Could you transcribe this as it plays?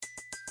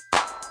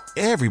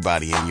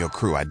Everybody in your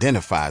crew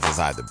identifies as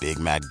either Big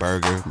Mac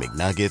Burger,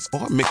 McNuggets,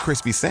 or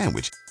McCrispy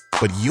Sandwich.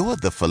 But you're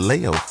the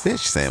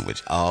Filet-O-Fish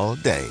Sandwich all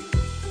day.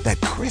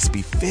 That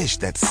crispy fish,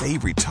 that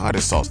savory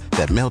tartar sauce,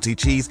 that melty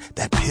cheese,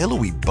 that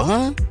pillowy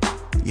bun.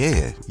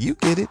 Yeah, you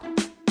get it.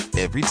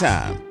 Every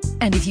time.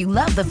 And if you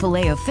love the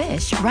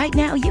Filet-O-Fish, right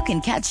now you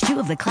can catch two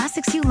of the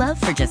classics you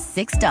love for just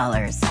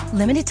 $6.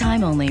 Limited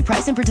time only.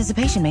 Price and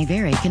participation may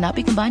vary. Cannot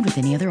be combined with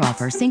any other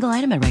offer. Single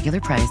item at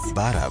regular price.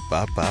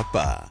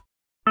 Ba-da-ba-ba-ba.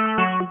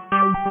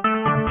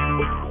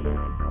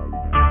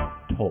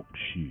 Talk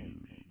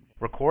shoes.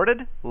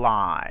 Recorded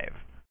live.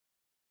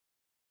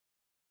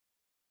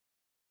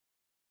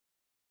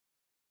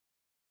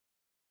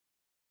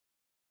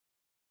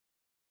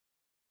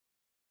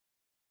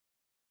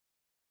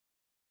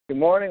 Good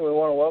morning. We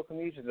want to welcome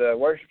you to the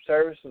worship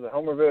service of the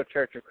Homerville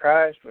Church of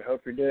Christ. We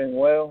hope you're doing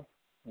well,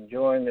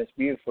 enjoying this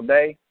beautiful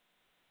day.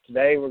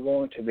 Today we're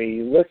going to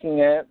be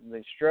looking at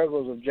the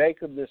struggles of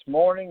Jacob this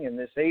morning, and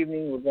this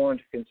evening we're going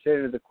to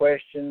consider the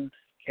question,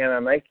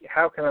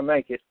 how can I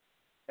make it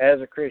as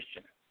a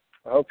Christian?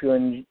 I hope you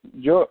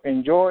enjoy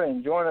and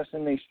join us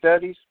in these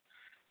studies.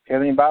 If you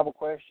have any Bible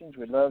questions,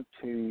 we'd love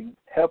to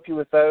help you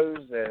with those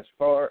as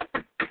far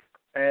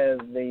as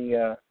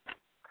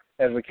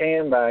we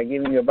can by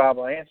giving you a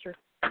Bible answer.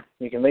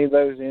 You can leave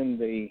those in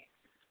the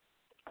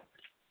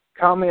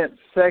comment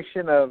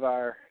section of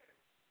or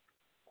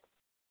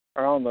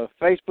on the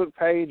Facebook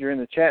page or in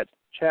the chat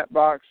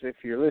box if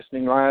you're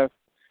listening live,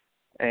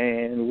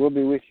 and we'll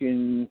be with you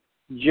in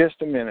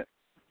just a minute.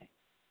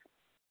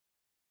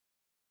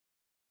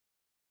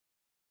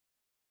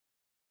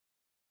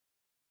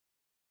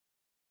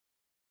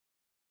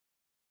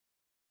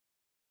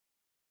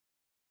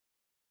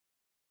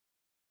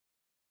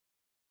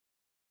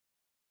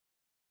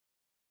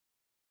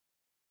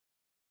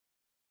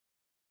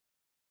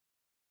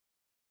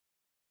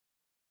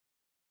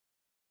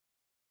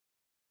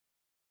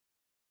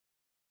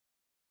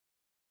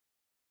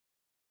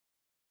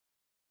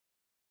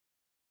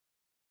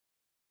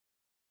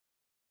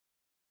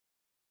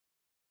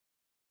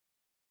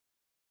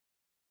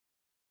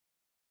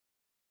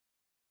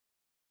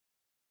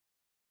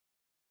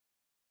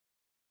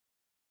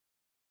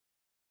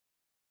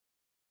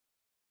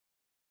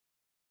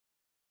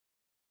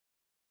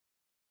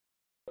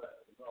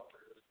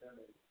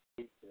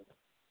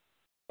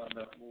 Find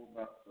out more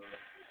about the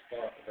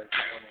spot that they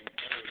found on the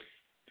earth.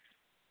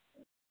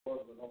 It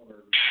wasn't on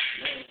their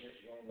run, it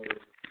was on their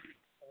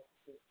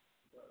is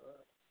that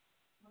right?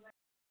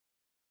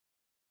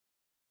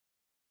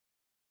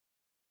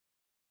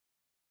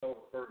 Oh,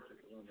 first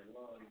it was on the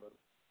line, but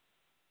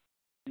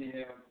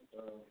anyhow,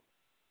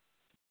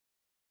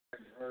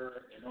 and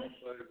her, and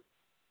also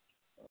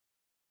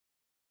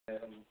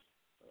Adam's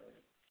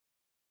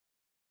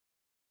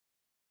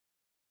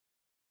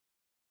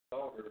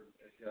daughter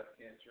has got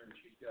cancer, and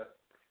she's got,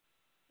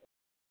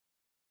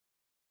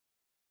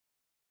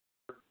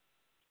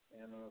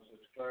 and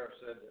Sister Claire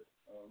said that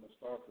Miss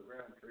Arthur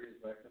Roundtree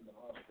is back in the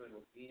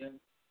hospital again.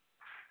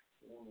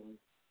 We want to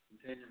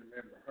continue to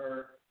remember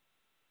her.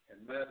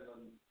 And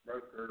Madeline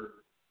broke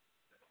her.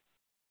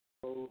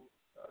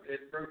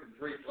 It's broken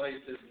 3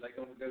 places, and they're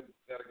going to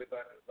got to go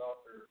back to the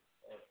doctor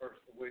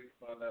first of the week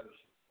to find out.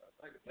 I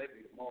think it may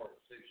be tomorrow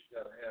to see if she's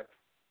got to have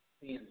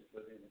pins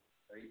put in it,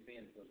 or 8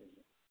 pins put in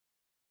it.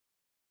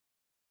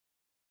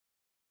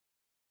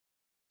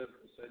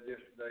 Jessica said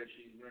yesterday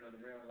she's running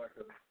around like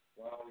a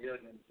wild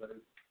youngin', so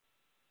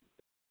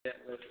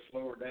can't let it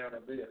slow her down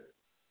a bit.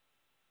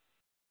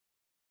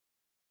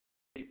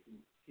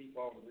 Keep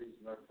all of these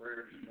in our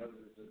prayers and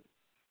others that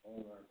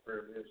on our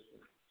prayer list in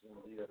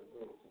the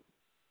bulletin.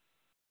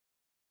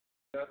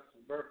 Got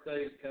some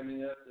birthdays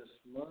coming up this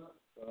month.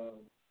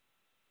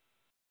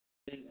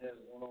 Pete has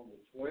one on the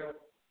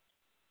 12th.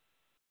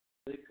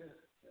 Lika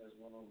has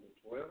one on the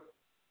 12th.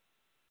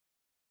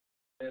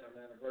 Had an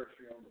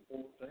anniversary on the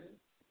 14th.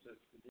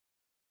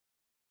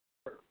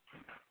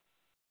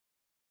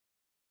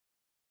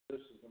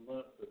 This is the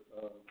month that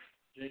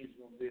Jean's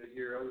going to be a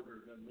year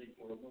older than me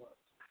for a month.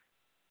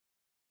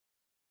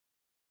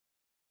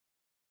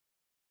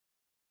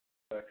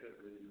 Back up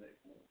really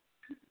next month.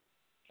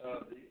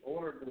 The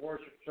order of the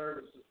worship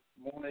service this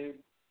morning,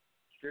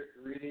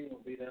 scripture reading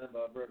will be done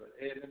by Brother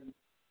Evan,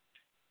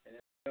 and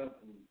it will come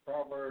from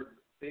Proverbs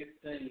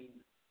 15,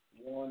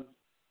 1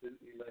 through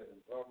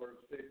 11.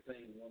 Proverbs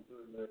 15, 1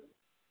 through 11.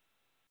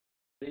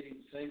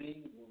 Leading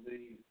singing will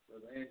be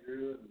Brother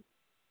Andrew and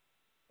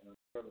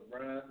Brother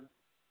Brian.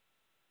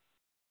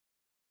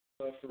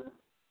 Suffer,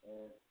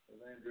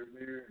 Brother Andrew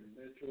Meir and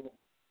Mitchell.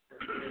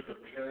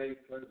 Brother Gray,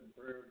 closing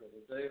prayer,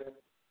 Brother Dale.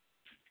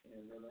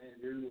 And Brother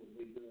Andrew will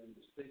be doing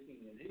the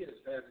speaking, and he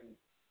is having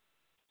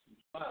some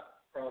slight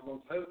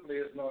problems. Hopefully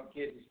it's not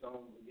kidney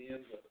stones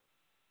again, but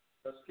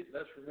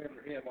let's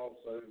remember him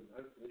also. And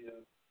hopefully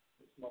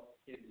it's not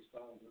kidney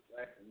stones that's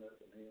acting up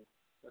in him.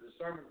 But his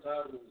sermon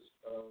title is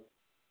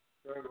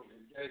Struggles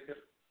in Jacob.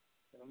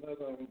 And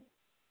another one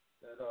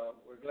that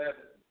we're glad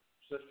that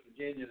Sister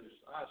Virginia's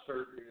eye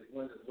surgery is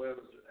went as well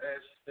as it has.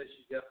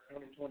 She got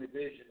 20/20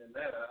 vision in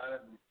that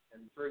eye,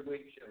 and through every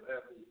week she'll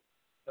have the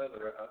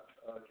other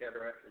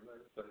cataract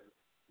removed, so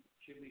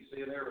she'll be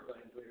seeing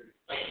everything clear.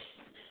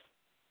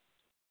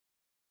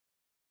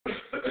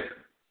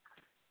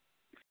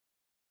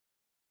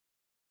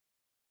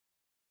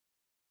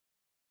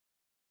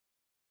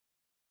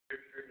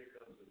 Scripture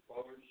becomes in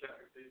Proverbs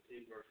chapter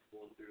 15, verse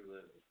 1 through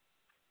 11.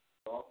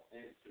 Soft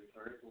answer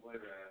turneth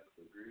away wrath,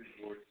 but rude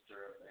words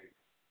stir up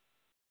anger.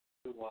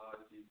 The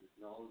wise uses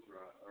knowledge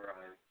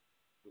aright,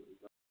 but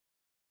does not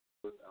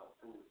without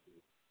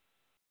foolishness.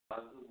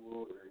 Eyes of the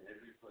world are in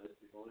every place,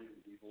 beholding the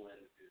evil and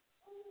the good.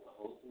 A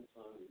wholesome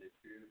tongue is a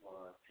true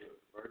life,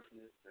 but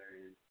perverseness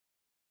therein.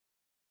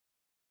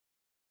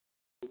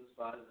 Who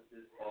despises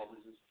his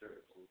father's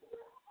instructions, but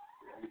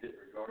he that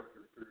regards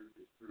reproof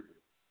is prudent.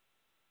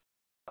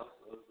 The house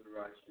of the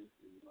righteous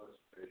is much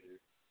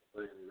treasure,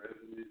 but in the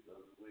revenues of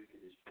the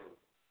wicked is trouble.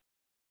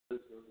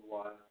 This of the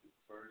wise is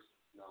first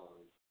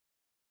knowledge.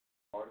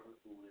 Heart of the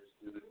foolish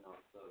doeth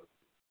not so.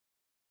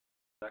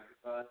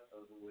 Sacrifice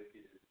of the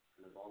wicked is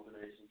an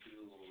abomination to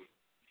the Lord.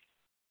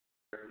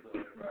 Prayer of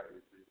the upright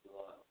is his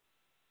delight.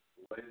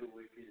 The way of the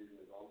wicked is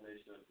an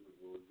abomination unto the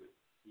Lord, but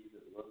he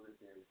that loveth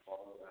him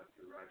follow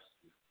after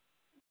righteousness.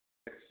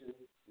 Correction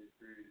is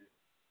prudent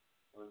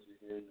unto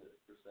him that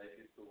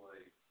forsaketh the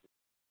way.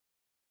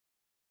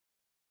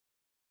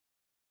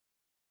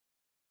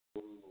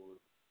 O Lord,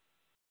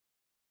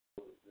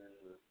 than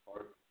the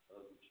heart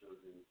of the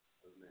children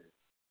of men.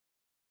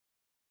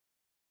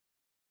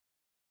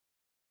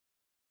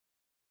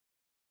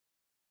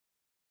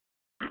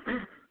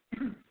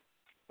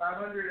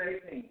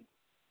 $518.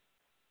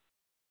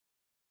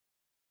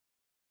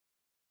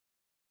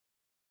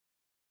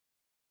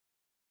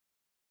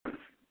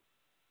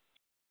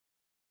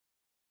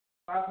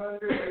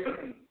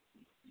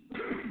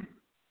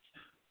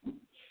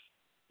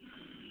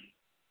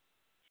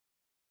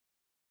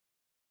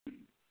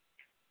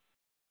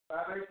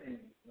 $518.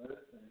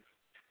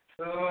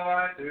 So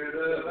I through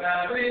the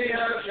valley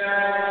of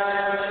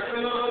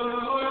shadow,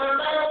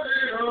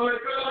 mountain or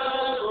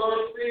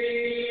troubled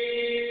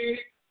sea,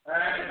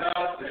 and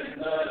up in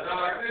the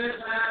darkness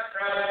have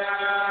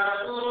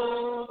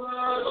traveled, the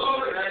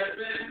Lord has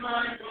been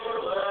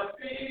mindful of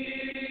me.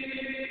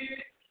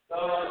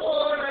 The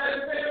Lord has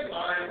been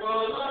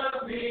mindful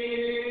of me.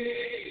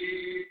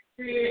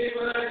 He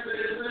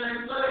blesses and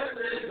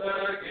blesses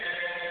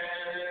again.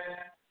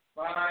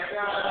 My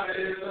God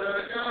is the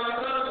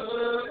God of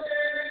the living.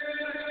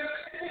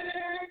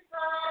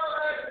 How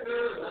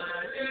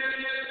excellent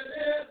is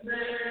His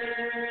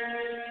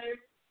name.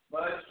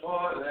 Much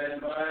more than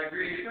my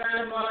grief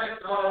and my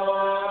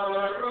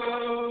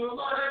sorrow,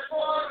 much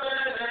more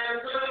than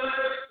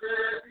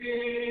adversity,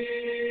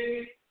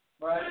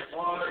 much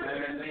more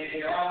than the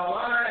all I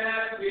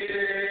have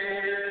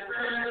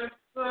given.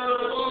 The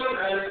Lord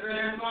has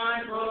been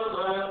mindful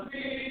of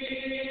me.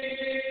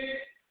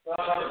 The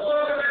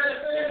Lord has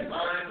been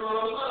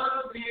mindful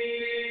of me.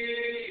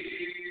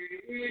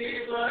 He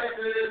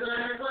blesses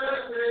and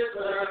blesses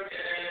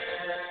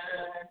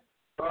again.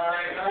 My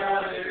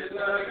God is the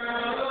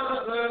God of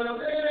the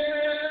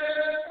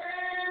living.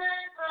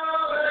 How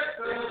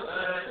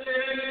excellent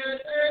is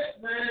His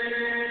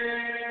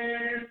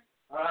name.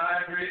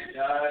 I'm rich,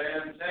 I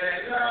am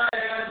saved, I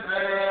am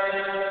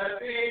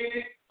happy.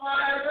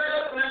 My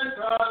wealth and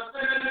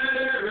prosperity.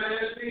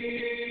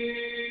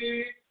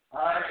 I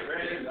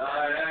praise, I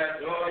have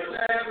doors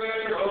ever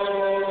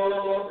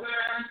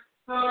open.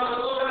 The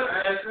Lord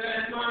has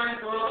been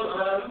mindful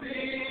of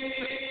me.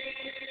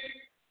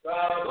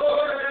 The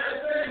Lord has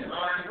been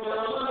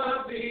mindful of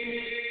me.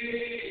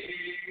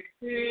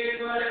 He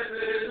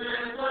blesses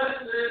and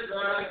blesses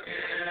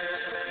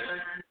again.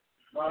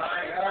 My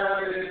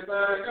God is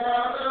the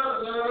God of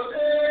the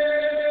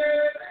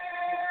living.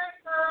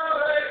 How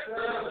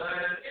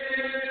excellent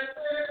is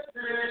His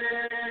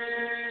name.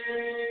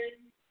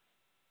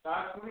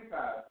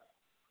 525.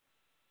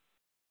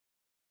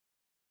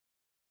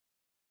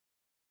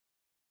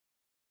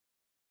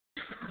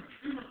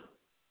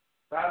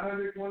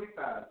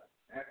 $525.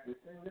 After we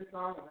sing this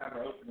song, we'll have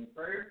our opening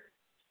prayer.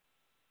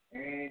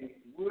 And if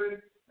you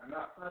would, I'm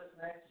not fussing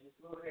at you, just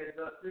a little heads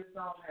up. This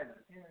song has a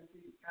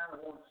tendency to kind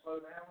of want to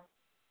slow down.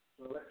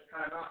 So let's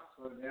try not to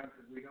slow down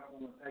because we don't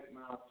want to take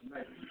miles to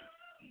make it.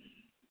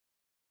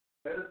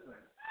 Let us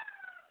sing.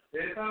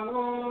 If I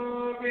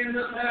walk in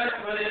the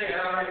pathway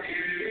of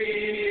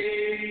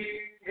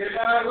duty, if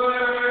I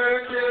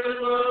work till the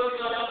close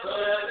of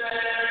the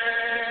day,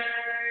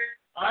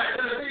 I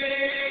shall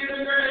see the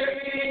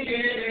great King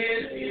in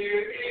His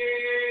beauty.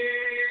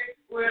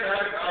 When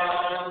I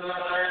call the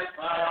last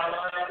mile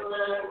of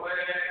the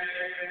way,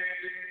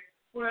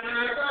 when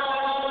I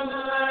call the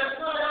last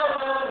mile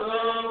of the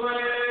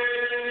way,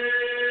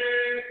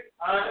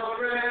 I will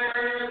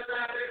rest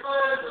at the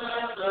close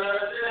of the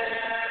day.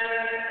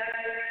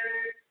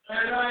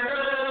 And I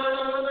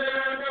know there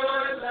are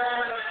joys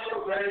that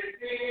await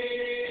me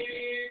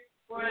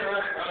when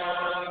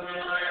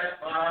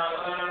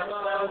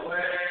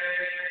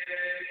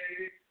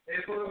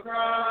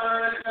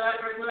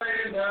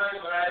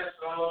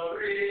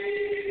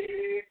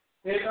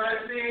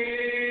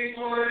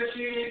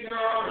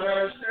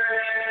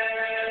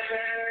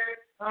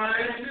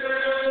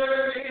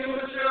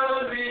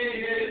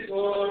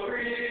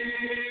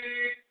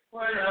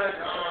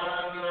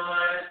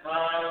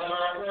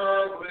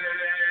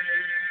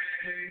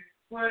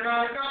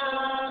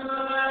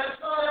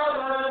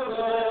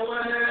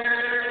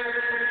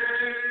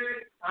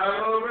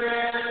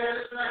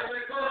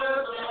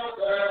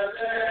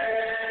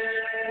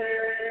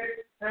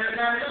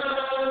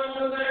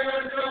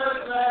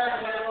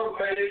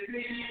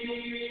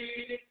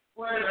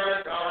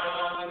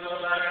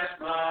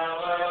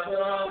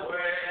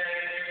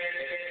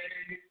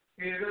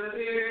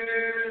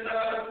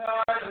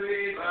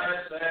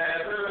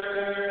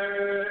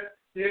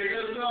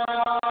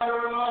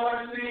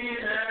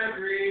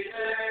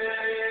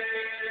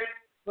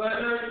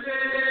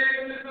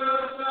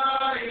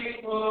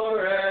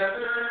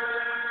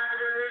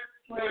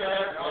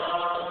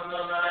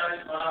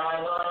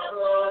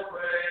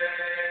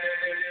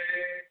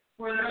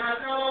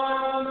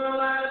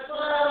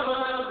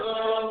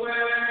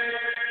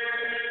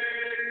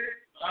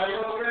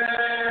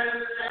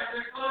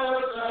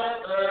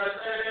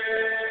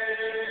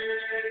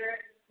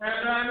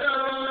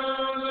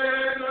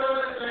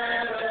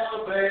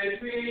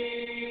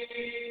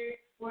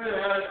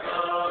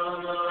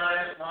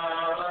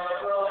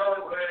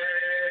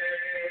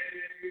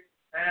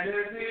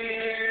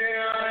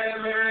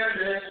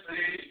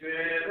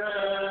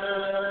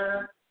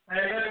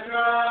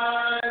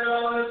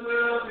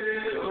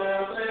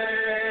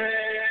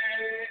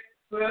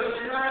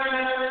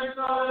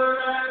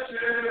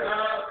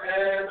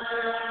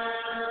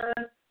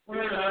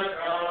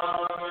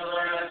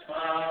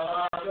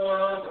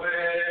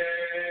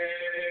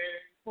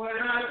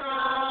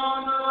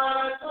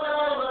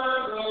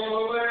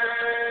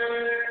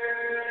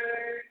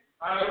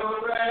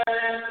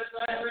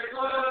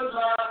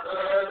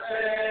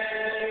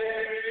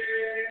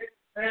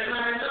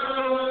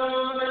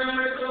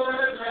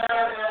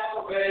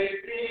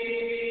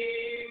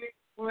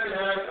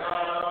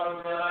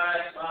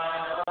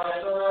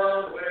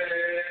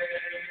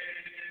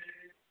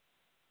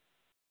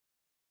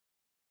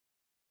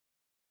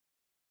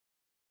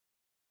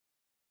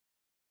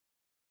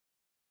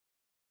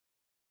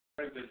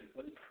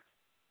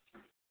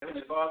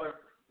Heavenly Father,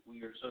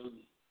 we are so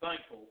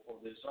thankful for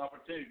this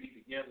opportunity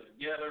to gather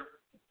together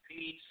in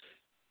peace.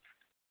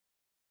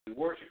 We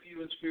worship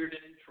you in spirit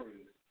and in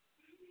truth.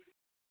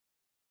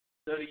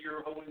 Study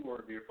your holy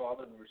word, dear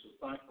Father, and we're so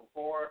thankful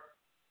for it,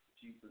 that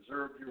you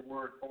preserved your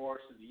word for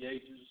us through the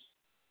ages.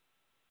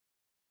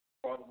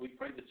 Father, we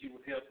pray that you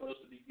would help us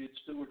to be good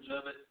stewards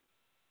of it.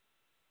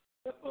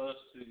 Help us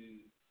to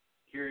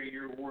carry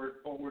your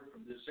word forward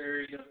from this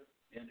area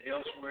and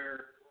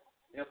elsewhere.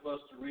 Help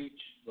us to reach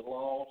the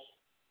lost,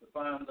 to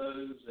find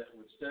those that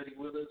would study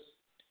with us,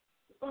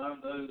 to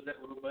find those that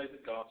would obey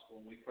the gospel.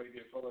 And we pray,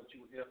 dear Father, that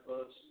you would help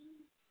us,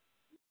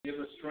 give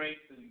us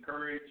strength and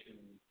courage and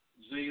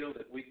zeal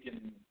that we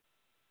can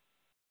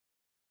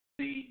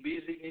be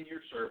busy in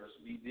your service,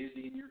 be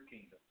busy in your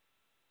kingdom.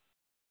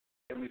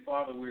 Heavenly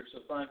Father, we're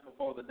so thankful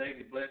for the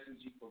daily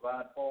blessings you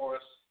provide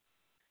for us.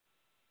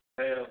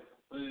 Have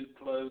food,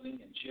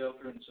 clothing, and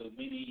shelter, and so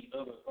many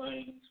other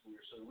things.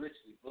 We're so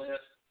richly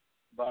blessed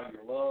by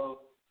your love.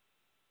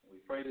 We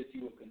pray that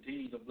you will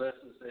continue to bless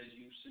us as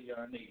you see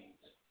our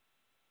needs.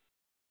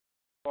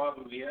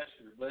 Father, we ask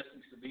for your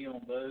blessings to be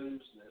on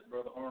those that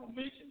Brother Arnold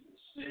mentioned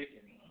is sick,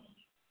 and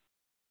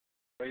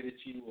pray that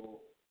you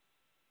will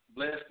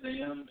bless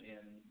them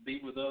and be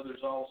with others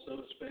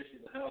also,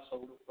 especially the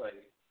household of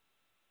faith.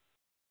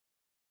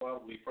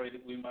 Father, we pray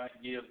that we might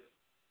give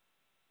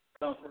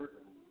comfort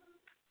and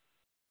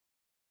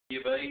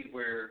give aid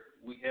where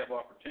we have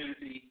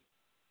opportunity.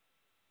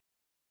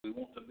 We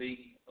want to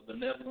be a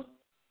benevolent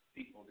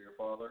people, dear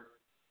Father.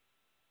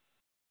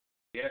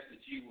 We ask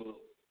that you will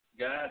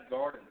guide,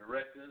 guard, and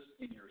direct us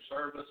in your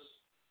service.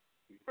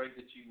 We pray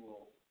that you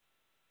will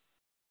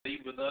be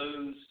with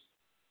those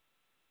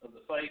of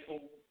the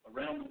faithful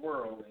around the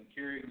world and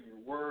carrying your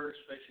word,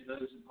 especially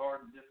those in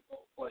hard and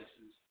difficult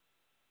places.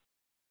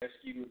 We ask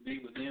you would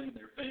be with them and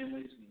their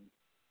families, and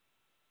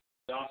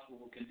the gospel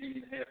will continue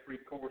to have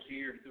free course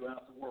here and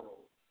throughout the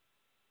world.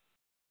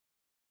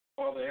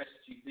 Father, I ask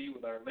that you be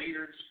with our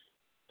leaders,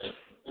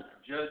 our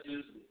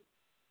judges,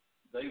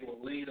 that they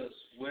will lead us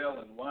well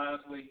and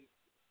wisely,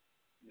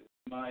 that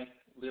we might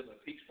live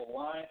a peaceful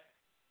life.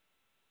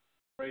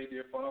 Pray,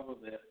 dear Father,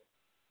 that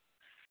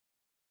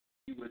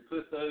you would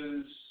put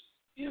those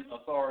in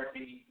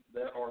authority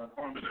that are in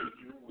harmony with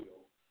your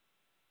will.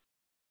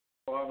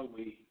 Father,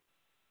 we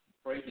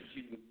pray that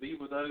you would be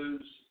with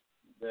those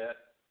that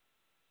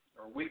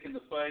are weak in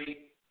the faith.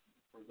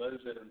 For those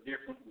that are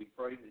different, we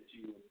pray that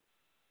you would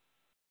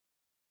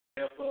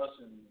help us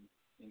in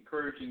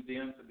encouraging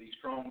them to be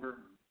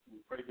stronger. We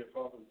pray, dear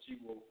Father, that you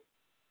will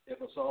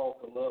help us all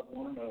to love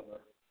one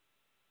another.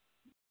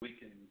 We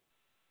can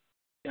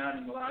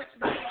shining lights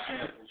and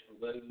examples for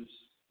those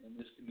in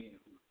this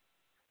community.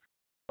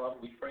 Father,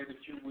 we pray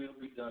that your will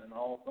be done in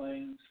all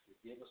things.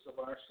 Forgive us of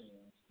our sins.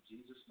 In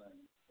Jesus'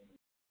 name, amen.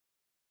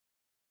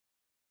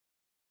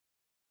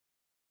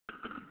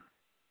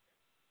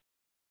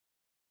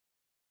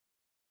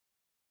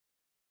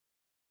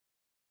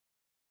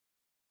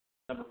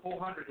 Number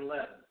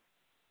 411.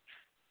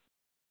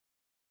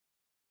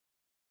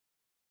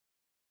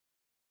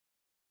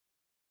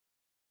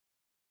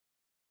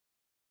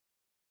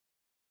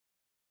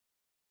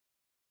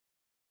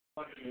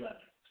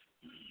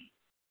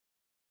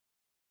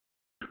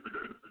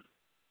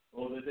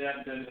 Oh, the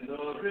depth and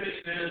the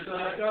richness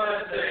of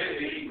God's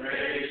saving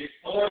grace,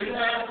 for He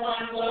hath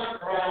won the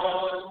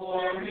cross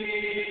for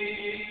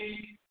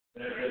me.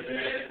 There is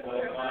death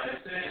for my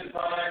sins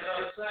by the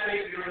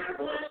Savior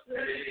was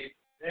paid.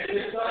 It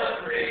is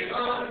suffering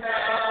on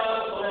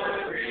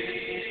Calvary.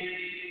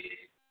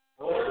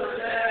 For the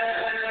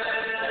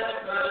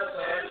depth of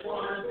such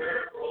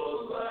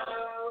wonderful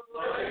love,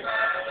 flowing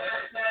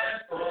boundless and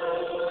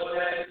full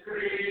and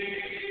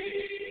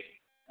free.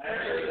 And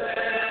the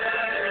depth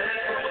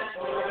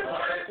for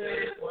my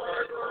sins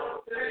was so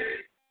great,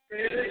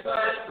 it is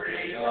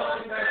suffering on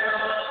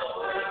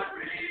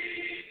Calvary.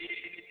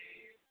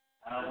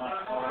 How my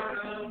heart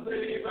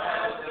humbly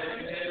bows in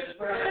His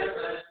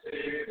presence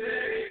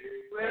today,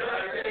 when I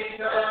think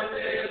of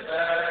His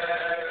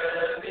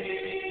agony.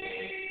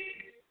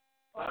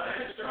 By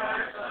His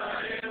stripes I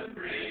am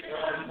free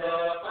from the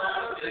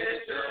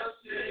bondage of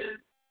sin,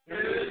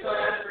 through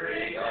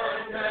suffering on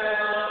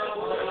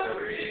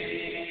Calvary.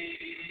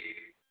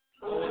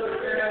 Oh, the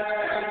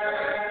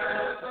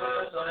depth of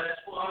such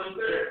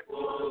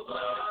wonderful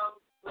love,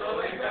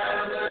 flowing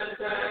boundless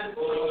and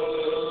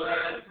full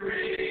and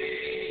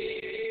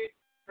free.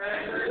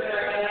 And the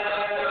death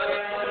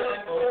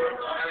for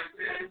my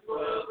sins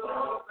was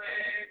all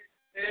paid,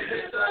 it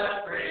is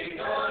suffering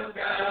on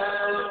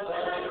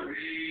Calvary.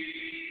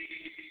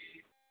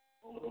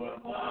 Oh, what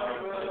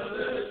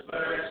marvelous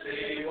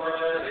mercy,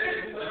 what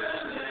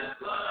infinite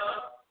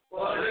love,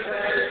 what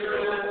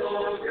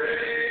immeasurable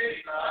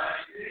grace I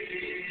see.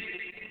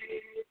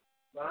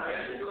 By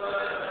His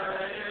blood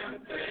I am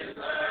cleansed,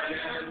 I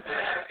am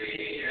happy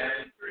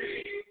and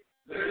free,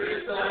 through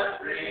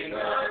suffering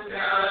on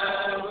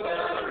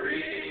Calvary.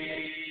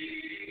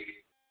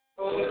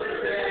 Oh, the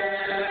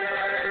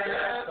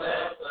depth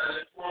of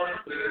such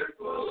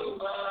wonderful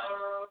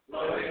love,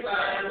 flowing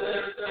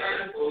boundless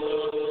and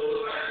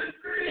full and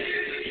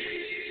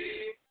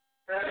free.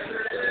 And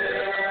the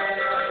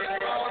death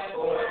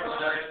for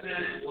my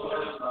sins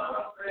was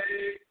not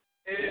paid,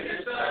 it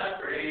is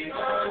suffering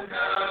on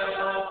Calvary.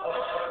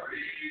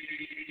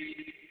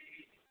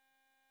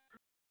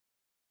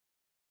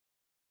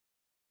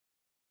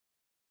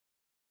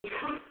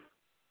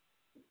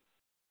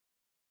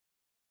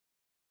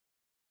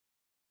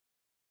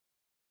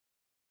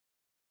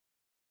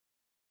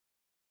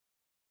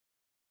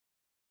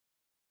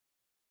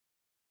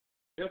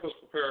 Help us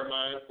prepare our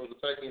mind for the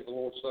taking of the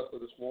Lord's Supper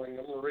this morning.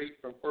 I'm going to read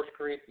from 1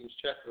 Corinthians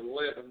chapter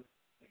 11,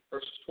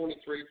 verses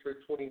 23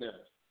 through 29.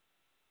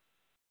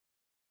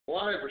 For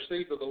I have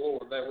received of the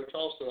Lord that which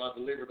also I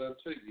delivered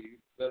unto you,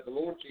 that the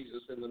Lord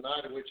Jesus, in the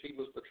night in which He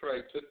was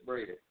betrayed, took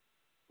bread.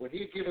 When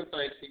He had given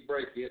thanks, He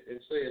brake it, and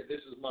said,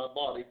 This is my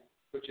body,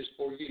 which is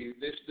for you.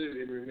 This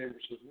do in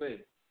remembrance of me.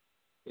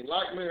 In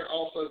like manner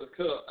also the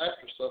cup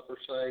after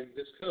supper, saying,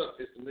 This cup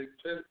is the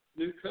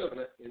new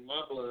covenant in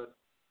my blood.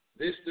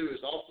 This do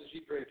as often as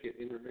you drink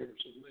it in remembrance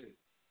of me.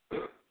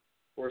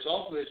 For as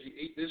often as you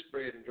eat this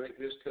bread and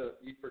drink this cup,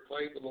 you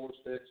proclaim the Lord's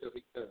death till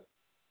He come.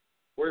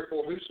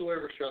 Wherefore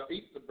whosoever shall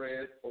eat the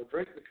bread or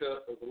drink the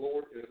cup of the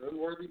Lord in an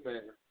unworthy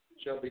manner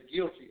shall be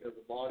guilty of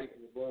the body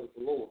and the blood of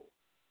the Lord.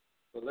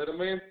 But let a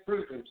man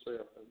prove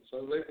himself, and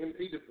so let him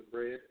eat of the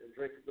bread and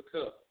drink of the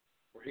cup.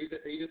 For he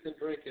that eateth and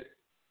drinketh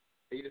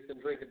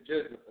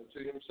judgment unto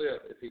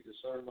himself, if he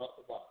discern not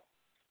the body.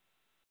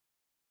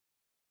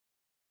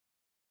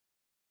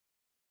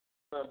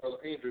 Now,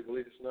 Brother Andrew will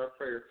lead us in our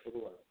prayer for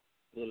the Lord.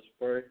 Let us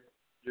pray.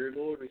 Dear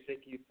Lord, we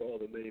thank you for all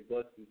the many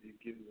blessings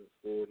you've given us,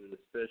 Lord, and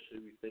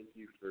especially we thank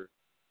you for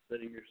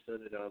letting your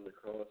Son die on the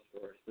cross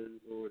for our sins,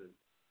 Lord, and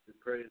we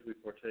pray as we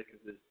partake of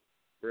this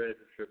bread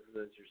which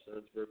represents your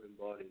Son's broken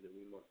body that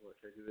we might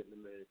partake of it in a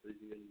manner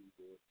pleasing unto you,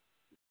 Lord.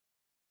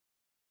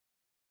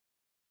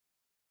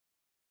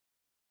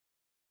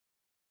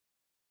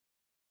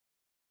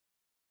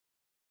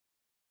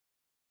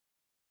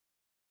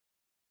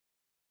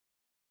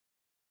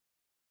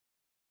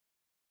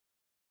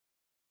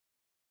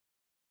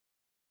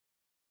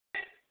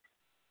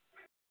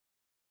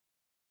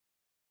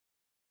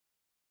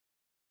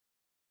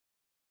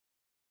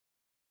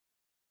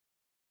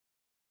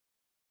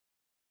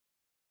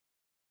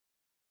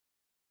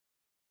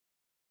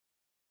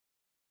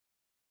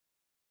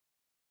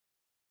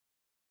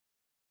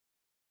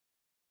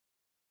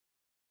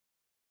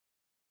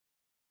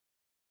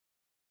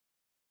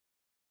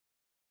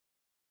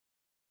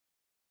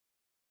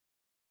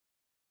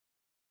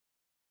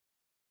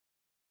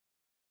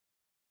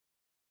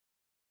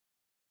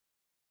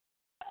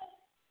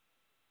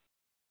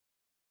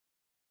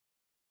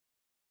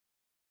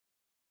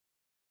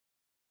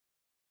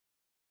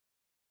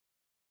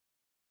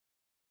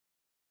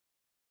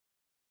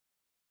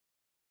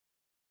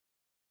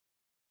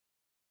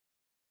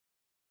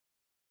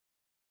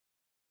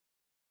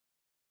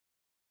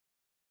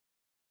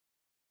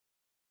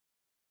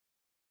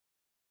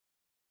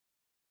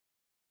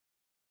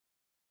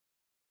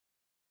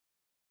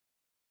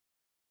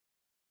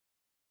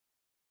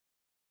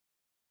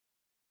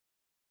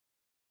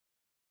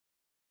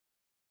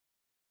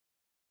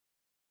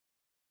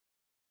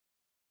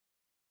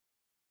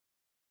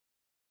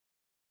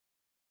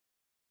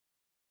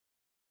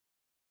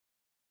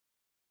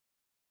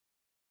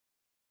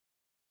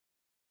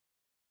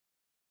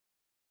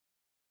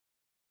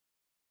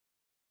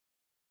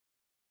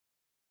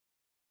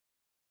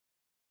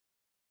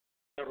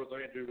 Now,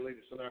 Brother Andrew,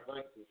 lead us in our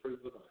thanks and the fruit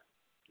of the vine.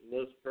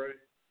 Let us pray.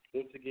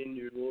 Once again,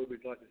 dear Lord,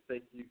 we'd like to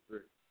thank you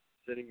for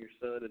sending your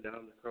Son and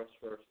dying on the cross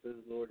for our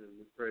sins, Lord, and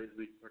we pray as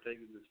we partake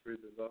of this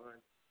fruit of the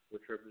vine,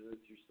 which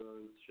represents your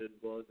Son's shed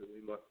blood, that we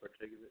might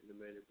partake of it in a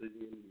manner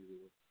pleasing unto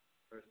you, Lord.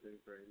 In Christ's name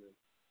we pray, amen.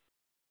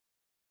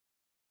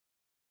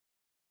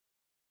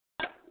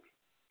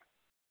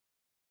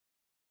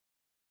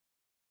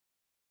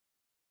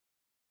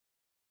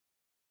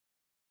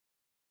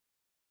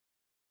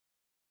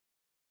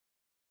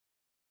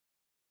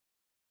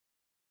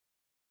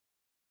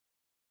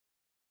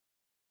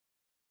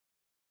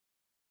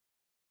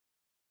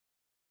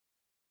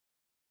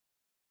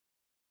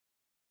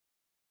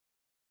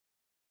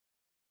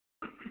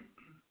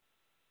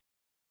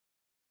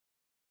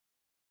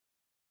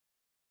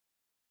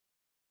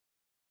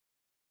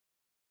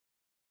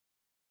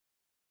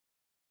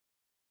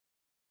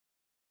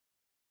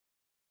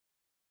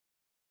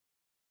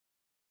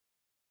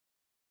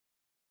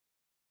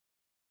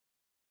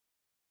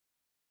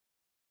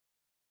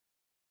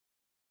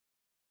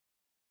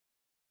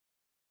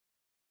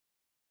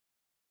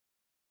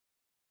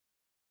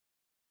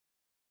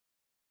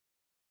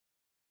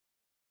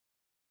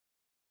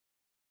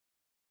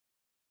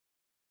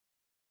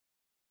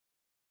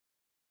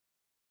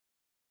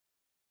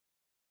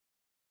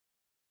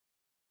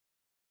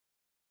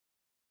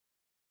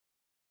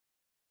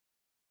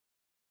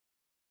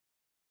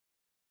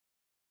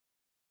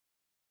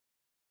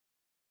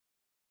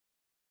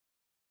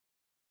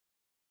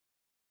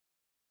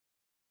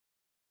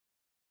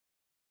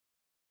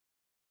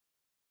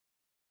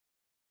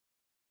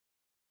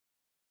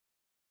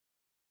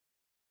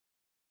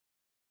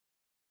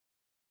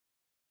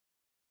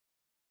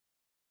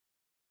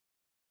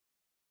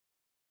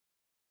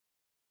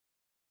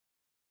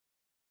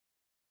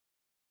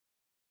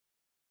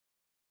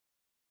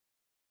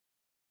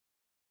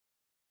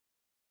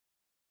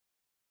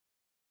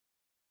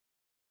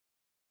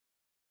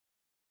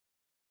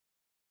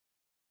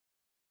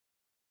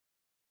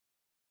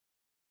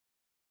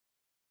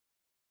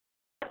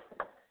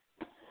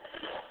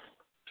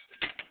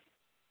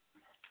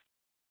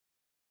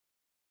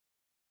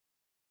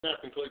 That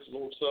concludes the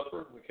Lord's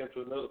Supper. We come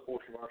to another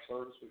portion of our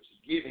service, which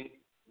is giving.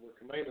 We're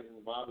commanded in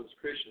the Bible as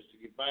Christians to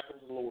give back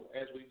unto the Lord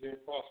as we do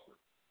prosper.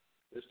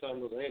 This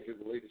time, Brother Andrew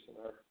will lead us in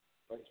our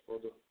thanks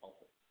for the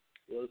offering.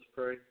 Let us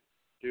pray.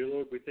 Dear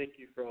Lord, we thank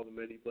you for all the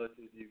many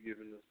blessings you've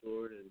given us,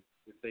 Lord, and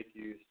we thank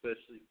you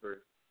especially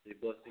for the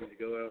blessing to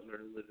go out and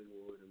earn a living,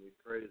 Lord, and we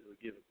pray as we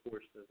give a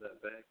portion of that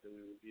back that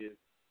we will give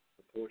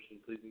a portion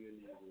pleasing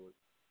unto you, Lord.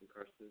 In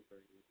Christ's name, pray.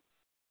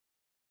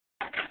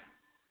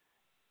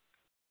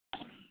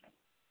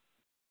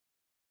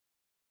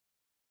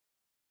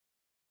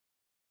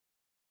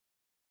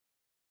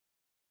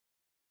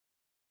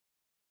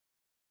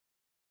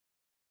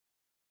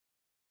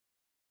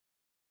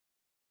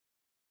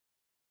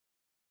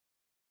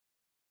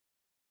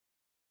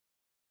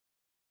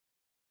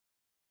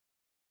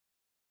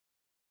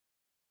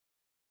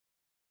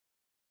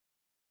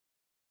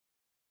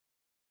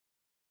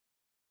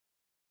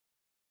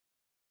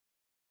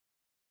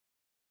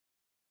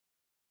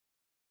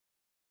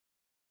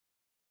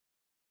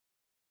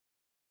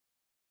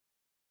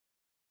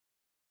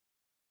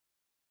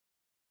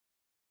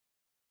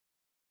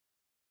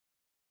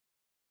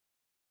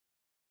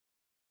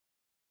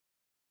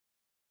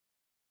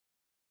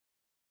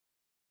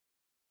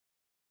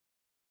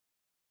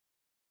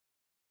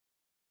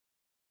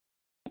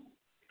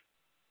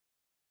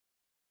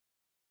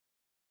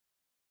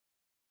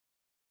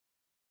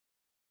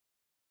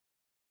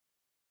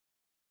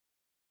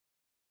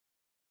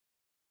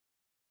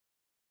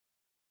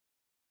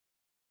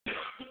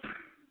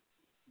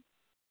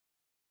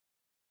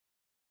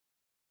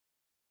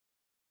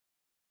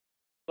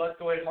 Let's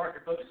go ahead and mark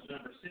your books to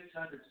number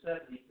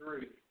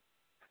 673.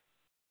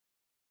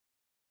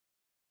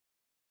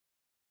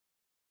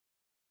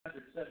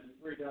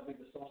 673, that'll be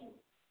the song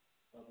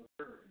of the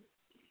third.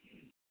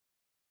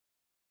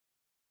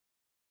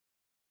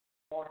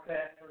 Mark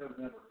that for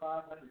number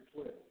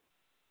 512.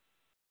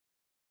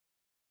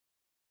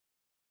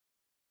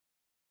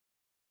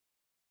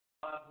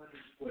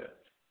 512.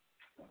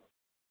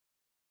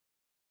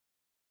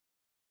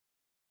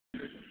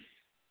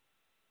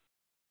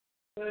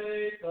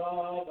 Take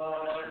all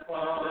thy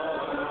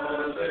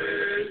fathers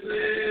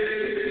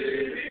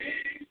living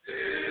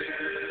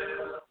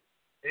still,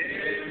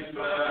 in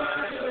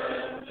spite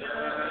of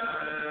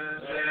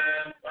giants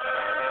and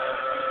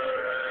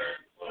fire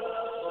and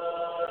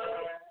sword.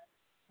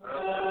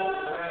 Oh,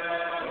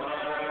 thou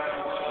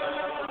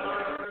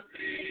art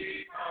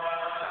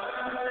behind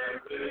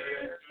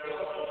with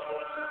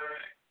joy,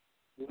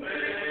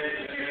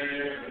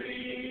 when we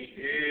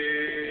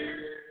hear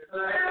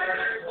thy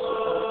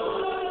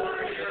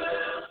glorious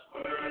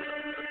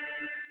word.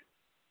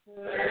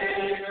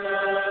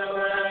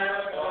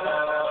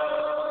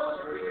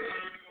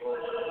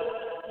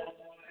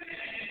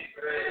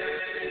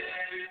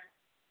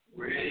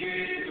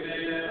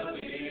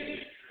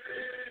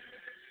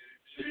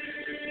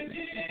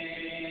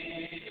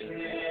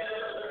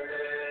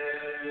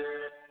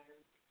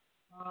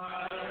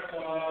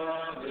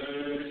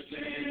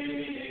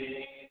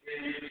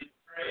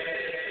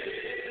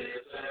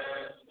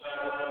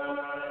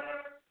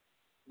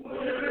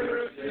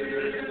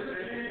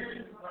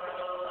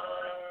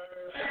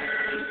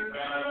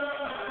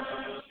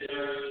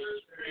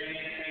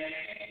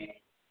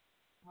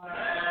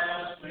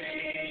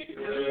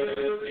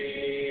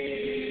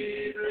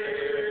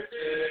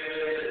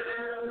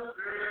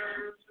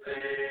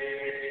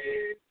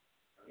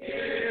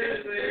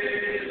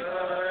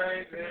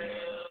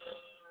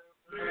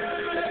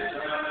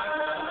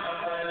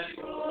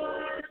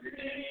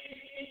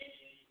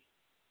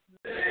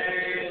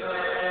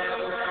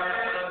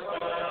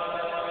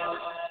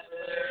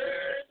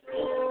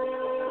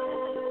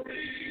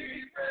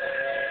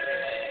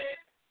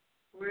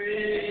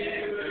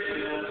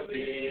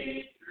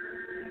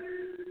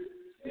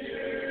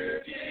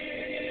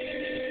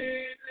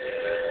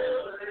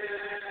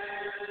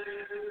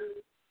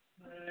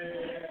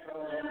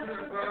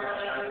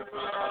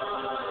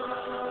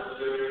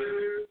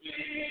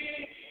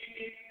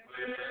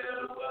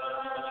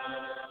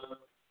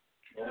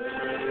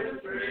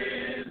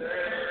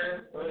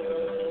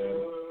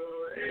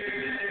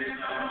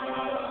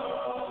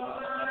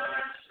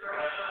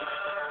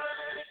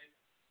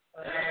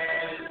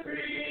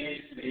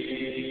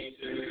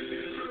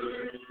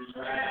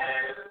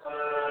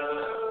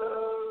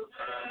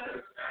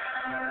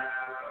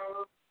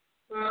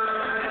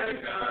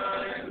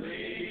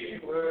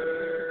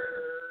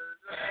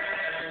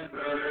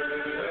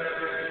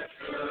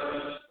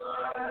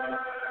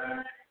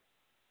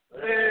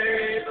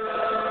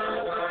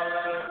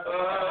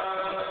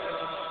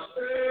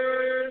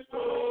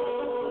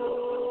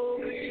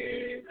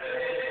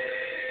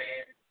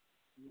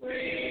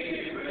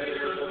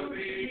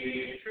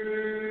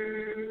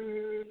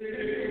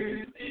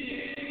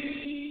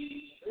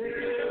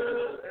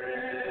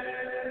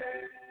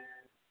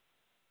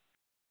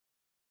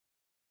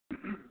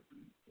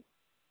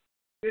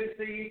 Good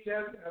to see each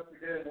other. Hope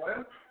you're doing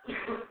well.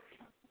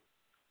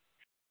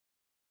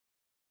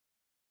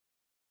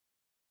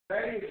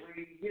 Today, as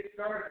we get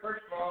started,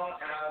 first of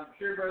all, I'm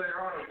sure Brother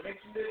Arnold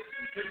mentioned it.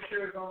 I'm pretty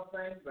sure it's on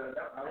things, but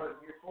I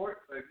wasn't here for it.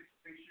 So just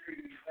be sure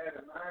you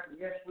have in mind,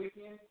 yes,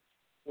 weekend,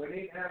 we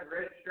need to have the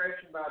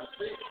registration by the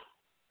 6th.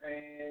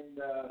 And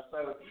so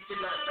if you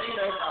can let me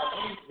know by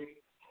Wednesday,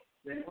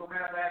 then we'll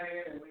have that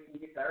in and we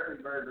can get the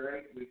early bird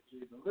rate, which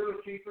is a little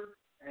cheaper.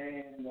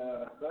 And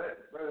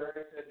but Brother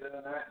Ray said the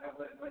other night, don't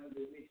let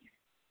Wednesday miss you.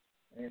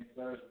 And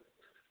so,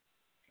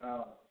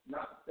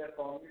 not to step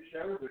on your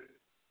show, but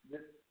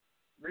just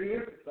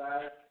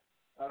re-emphasize,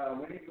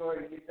 we need to go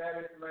ahead and get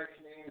that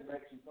information in and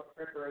make some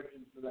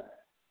preparations for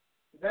that.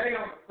 Today,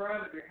 on the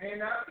front of your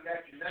handout, you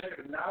got your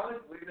nugget of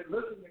knowledge. We've been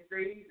looking at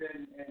these,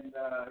 and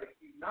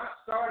if you've not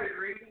started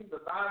reading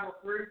the Bible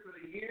through for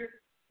the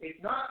year,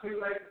 it's not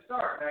too late to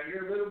start. Now,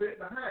 you're a little bit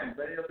behind,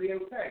 but it'll be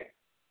okay.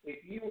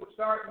 If you will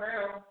start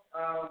now,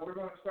 we're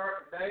going to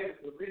start today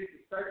with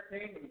Leviticus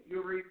 13, and if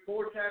you'll read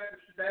 4 chapters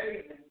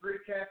today, and then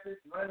 3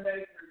 chapters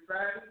Monday through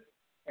Friday,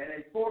 and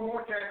then 4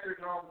 more chapters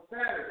on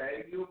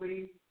Saturday, you'll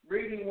be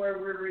reading where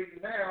we're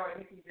reading now, and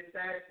you can just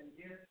add some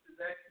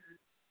Genesis, Exodus,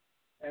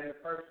 and the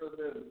first of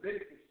the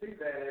Leviticus to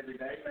that every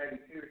day,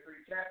 maybe 2 or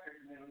 3 chapters,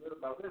 and then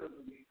little by little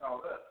we'll get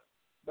caught up.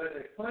 But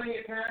there's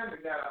plenty of time. We've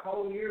got a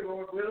whole year,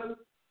 Lord willing.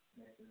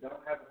 And if we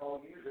don't have a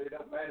whole year, it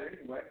don't matter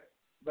anyway.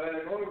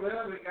 But Lord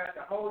willing, we've got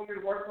the whole year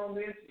to work on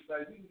this,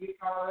 so you can get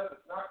caught up.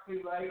 It's not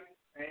too late.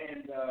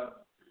 And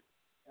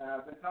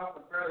I've been talking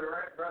to Brother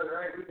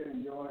Ray. We've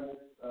been enjoying this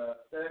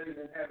study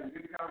and having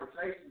good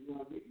conversations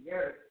when we get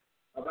together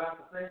about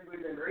the things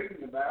we've been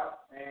reading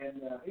about.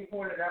 And he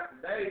pointed out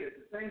today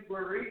that the things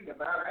we're reading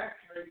about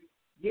actually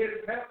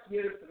helps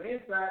give us some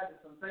insight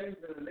into some things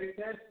in the New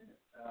Testament.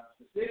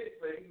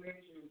 Specifically, he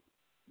mentioned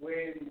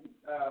when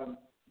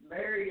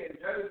Mary and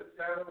Joseph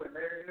go and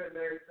they're doing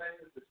their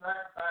things with the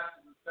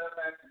sacrifices and stuff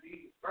after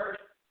Jesus'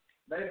 birth,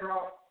 they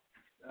brought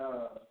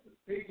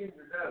pigeons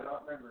or doves, I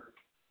don't remember.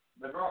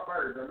 They brought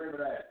birds, I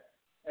remember that.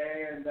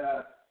 And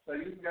so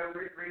you can go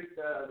read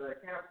the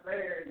accounts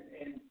there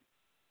and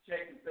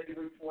check and see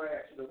which way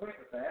I should have went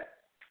with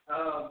that.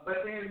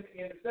 But then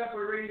in the stuff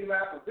we're reading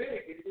about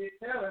Leviticus, it's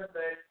telling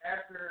that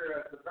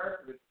after the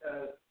birth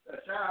of a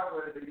child,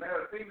 whether it be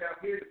male or female,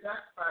 here's the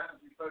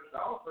sacrifices you're supposed to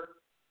offer.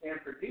 And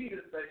for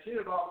Jesus, they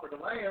should have offered a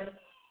lamb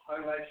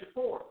unless you're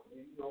poor.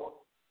 Then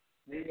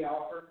you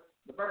offer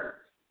the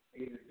birds,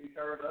 either 2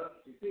 turtles,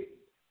 2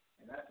 pigeons.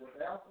 And that's what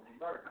they offer, the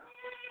birds.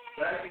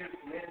 So that gives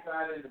some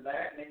insight into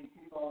that, and then you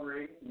keep on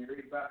reading, and you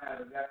read about how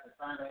they got the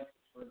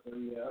finances for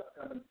the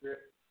upcoming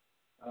trip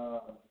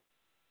out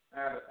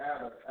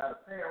of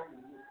town.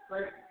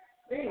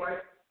 Anyway,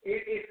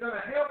 it's going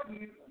to help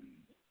you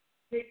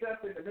pick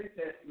up in the New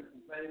Testament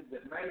some things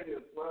that maybe,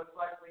 well, it's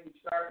like when you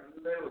start in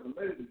the middle of the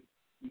movie.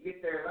 You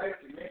get there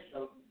later, you miss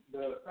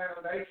the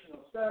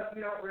foundational stuff.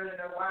 You don't really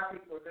know why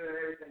people are doing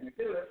everything they're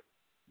doing,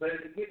 but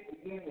as you get to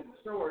the beginning of the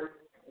story,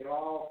 it'll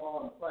all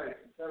fall into place.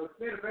 And so it's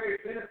been a very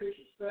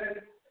beneficial study,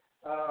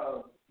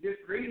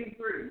 just reading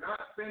through,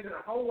 not spending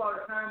a whole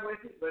lot of time with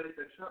it, but if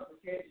there's something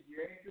that catches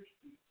your interest,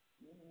 you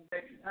can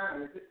take your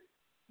time with it.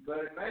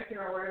 But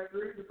making our way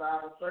through the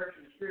Bible,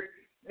 searching the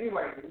Scriptures.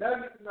 Anyway, the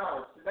nugget of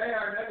knowledge. Today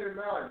our nugget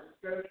of knowledge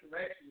just goes from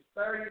Exodus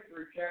 30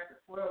 through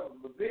chapter 12 of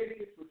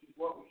Leviticus, which is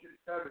what we should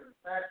have covered this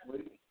past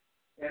week,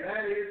 and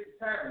that is the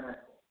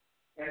tabernacle.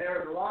 And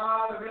there was a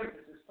lot of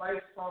emphasis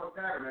placed upon the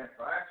tabernacle.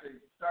 I actually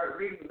started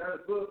reading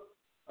another book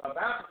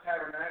about the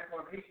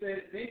tabernacle, and he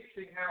said it's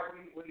interesting how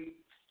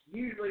we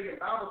usually in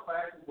Bible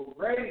classes will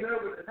graze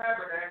over the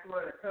tabernacle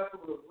in a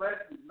couple of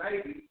lessons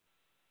maybe,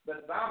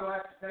 but the Bible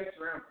actually takes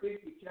around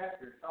 50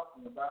 chapters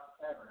talking about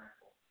the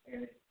tabernacle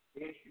and its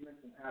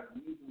instruments and how to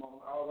use them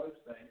on all those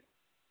things.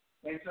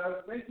 And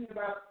so thinking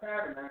about the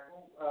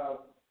tabernacle,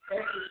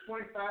 Exodus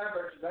 25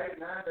 verses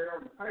 8 and 9 there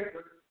on the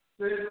paper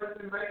says,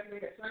 "Let them make me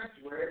a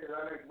sanctuary that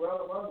I may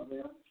dwell among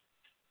them,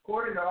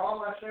 according to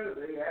all I showed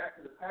thee,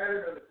 after the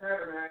pattern of the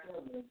tabernacle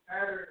and the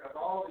pattern of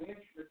all the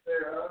instruments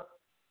thereof,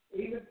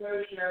 even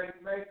so shall you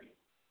make it."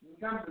 You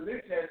come to the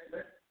New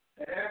Testament,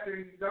 and after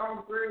you've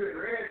gone through and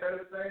read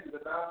those things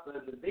about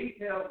the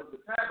details of the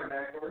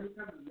tabernacle, you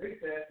come to the New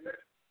Testament,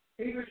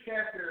 Hebrews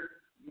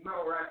chapter, you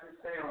might write this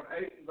down,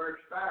 8 and verse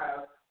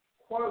 5,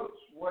 quotes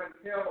what it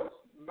tells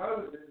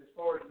Moses as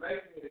far as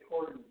making it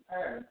according to the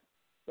pattern.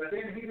 But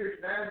then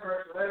Hebrews 9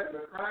 verse 11,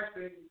 "But Christ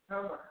being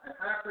become a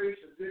high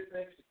priest of good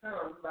things to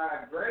come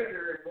by a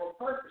greater and more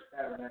perfect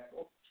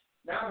tabernacle,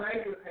 now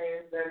made with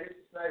hands, that is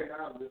to say,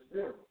 not of this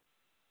building."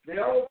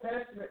 The Old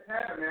Testament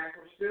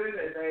tabernacle stood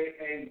as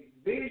a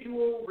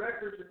visual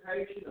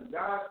representation of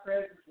God's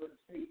presence with his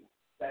people.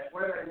 That's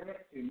where they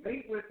went to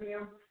meet with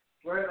him,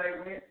 where they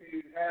went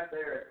to have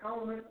their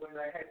atonement when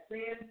they had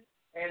sinned,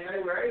 and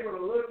they were able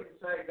to look and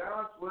say,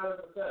 God's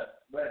dwelling with us.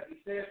 But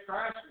he says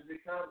Christ has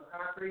become the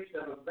high priest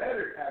of a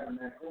better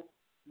tabernacle,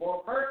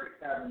 more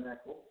perfect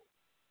tabernacle,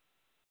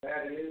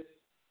 that is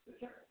the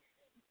church.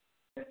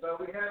 And so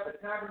we have the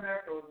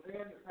tabernacle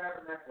then, the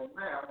tabernacle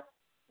now,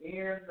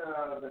 in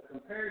the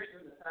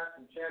comparison, the types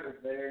and shadows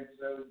there. And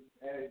so,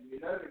 as you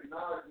noted,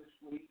 knowledge this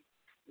week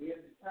is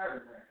the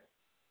tabernacle.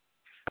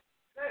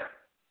 Now,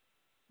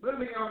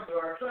 moving on to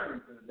our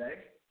sermon for the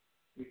day.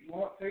 If you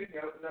want to, you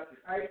can open up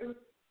your paper.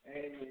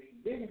 And if you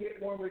didn't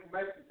get one, we can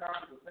make some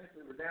copies. I think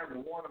we were down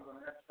to one. I'm going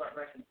to have to start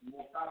making some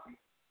more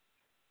copies.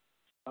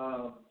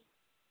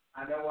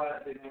 I know why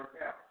that didn't work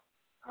out.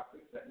 I'll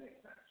fix that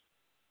next time.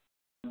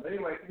 But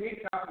anyway, if you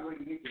need a copy, we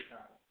can get you a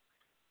copy.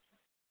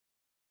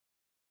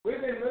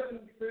 We've been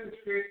looking through the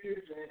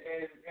scriptures,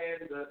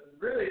 and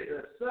really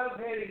the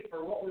subheading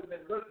for what we've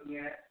been looking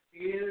at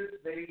is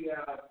the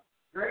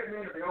great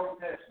men of the Old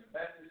Testament.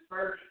 That's the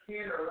first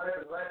 10 or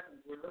 11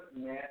 lessons we're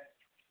looking at.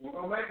 We're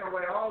going to make our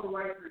way all the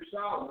way through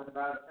Solomon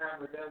by the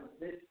time we're done with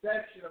this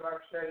section of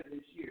our study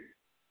this year.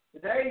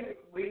 Today,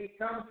 we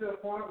come to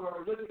a point where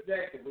we look at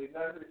Jacob. We've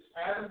noticed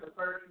Adam, the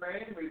first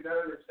man. We've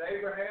noticed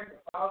Abraham, the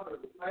father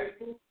of the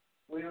faithful.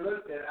 We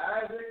looked at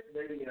Isaac,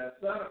 the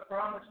son of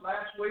promise,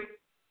 last week.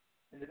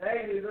 And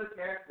today we look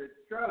at the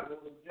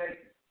struggles of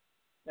Jacob.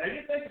 Now,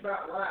 you think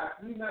about life,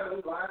 you know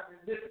life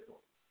is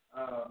difficult.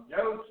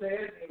 Job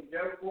said in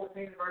Job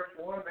 14, verse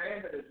 1,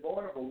 man that is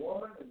born of a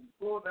woman is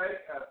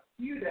a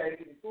few days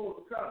and full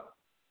of trouble.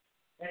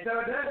 And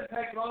so it doesn't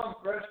take long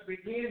for us to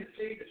begin to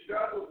see the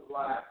struggles of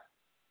life.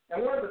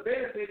 And one of the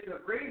benefits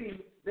of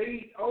reading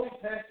these Old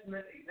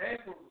Testament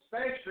examples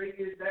especially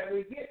is that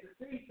we get to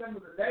see some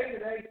of the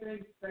day-to-day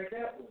things that they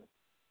dealt with.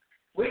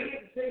 We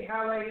get to see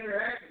how they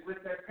interacted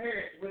with their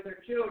parents, with their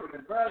children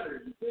and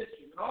brothers and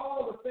sisters, and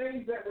all the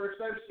things that were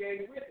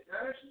associated with it.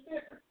 Now, there's some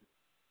differences.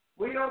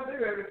 We don't do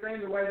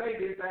everything the way they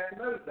did back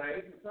in those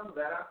days, and some of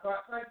that I'm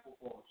quite thankful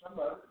for. Some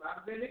of it might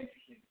have been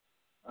interesting.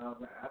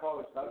 I've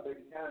always thought it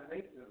would be kind of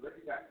neat to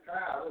really got to try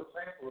a little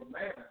sample of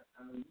manna.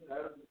 I mean,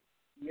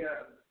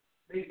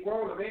 these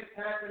world events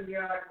happen,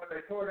 like when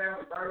they tore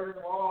down the Berlin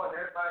Wall and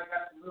everybody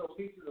got some little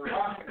pieces of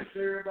rock in the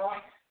cereal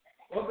box.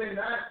 Well, it'd be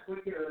nice if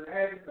we could have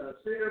had in the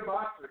cereal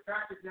box or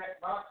Cracker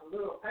Jack box a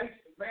little taste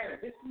of manna,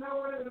 just to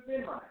know what it would have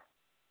been like.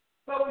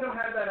 But we don't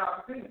have that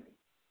opportunity.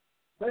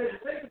 But as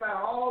you think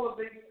about all of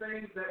these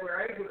things that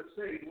we're able to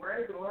see, we're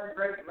able to learn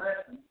great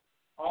lessons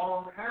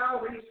on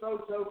how these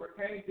folks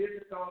overcame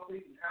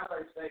difficulties and how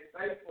they stayed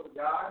faithful to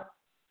God.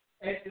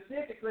 And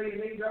specifically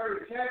in these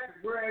early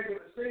chapters, we're able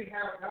to see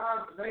how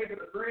God was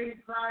able to bring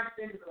Christ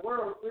into the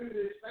world through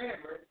this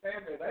family, the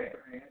family of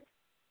Abraham.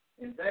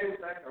 And they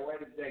would make our way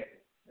to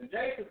Jacob. And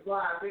Jacob's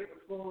life, it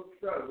was full of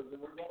struggles, and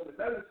we're going to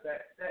notice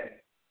that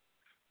today.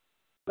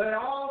 But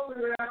all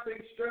throughout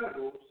these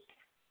struggles,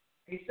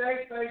 he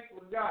stayed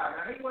faithful to God.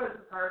 Now, he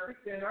wasn't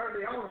perfect, and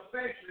early on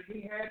especially,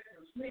 he had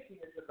some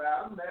sneakiness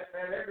about him that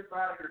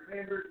everybody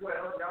remembers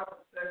well. Y'all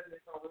been studying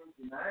this on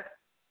Wednesday night,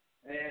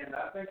 and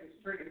I think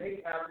it's pretty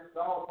neat how this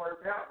all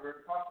worked out.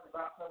 We're talking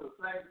about some of the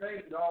same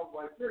things all the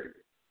way through.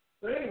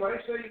 But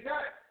anyway, so you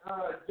got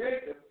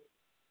Jacob.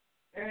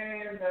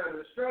 And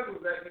the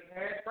struggles that he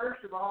had,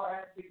 first of all,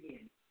 at the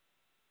beginning.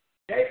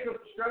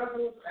 Jacob's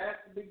struggles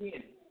at the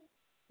beginning.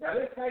 Now,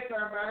 this takes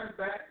our minds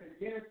back to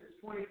Genesis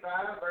 25,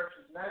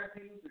 verses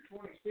 19 to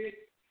 26.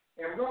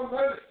 And we're going to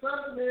notice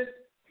some of this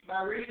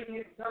by reading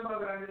it, and some of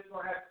it I'm just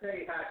going to have to tell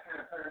you how it kind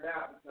of turned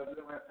out because we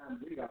don't have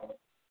time to read all of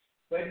it.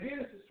 But in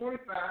Genesis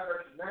 25,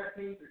 verses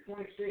 19 to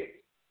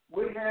 26,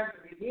 we have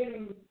the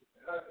beginning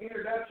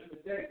introduction to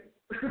Jacob.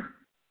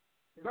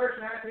 In verse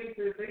 19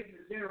 says, these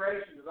are the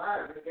generations of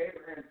Isaac,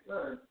 Abraham's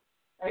son.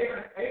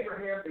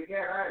 Abraham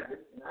begat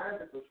Isaac, and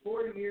Isaac was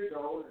 40 years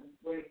old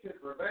when he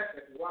took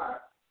Rebekah, his wife,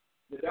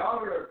 the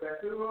daughter of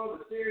Bethuel,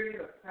 the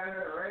Syrian of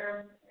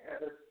Aram, and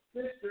the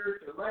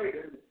sister to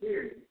Laban, the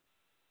Syrian.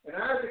 And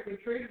Isaac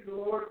entreated the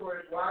Lord for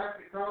his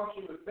wife because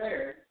she was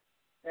barren,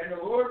 and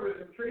the Lord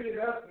was entreated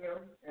of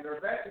him, and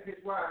Rebekah his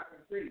wife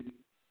conceived.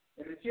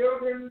 And the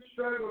children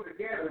struggled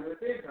together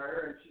within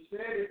her, and she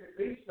said, if it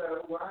be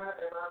so, why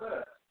am I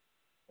thus?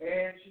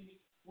 And she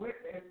went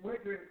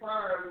to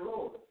inquire of the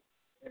Lord.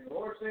 And the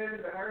Lord said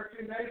unto her,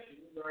 2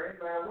 nations are in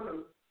thy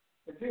womb,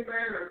 and 2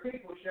 manner of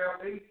people shall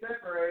be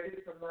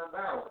separated from thy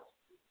bowels.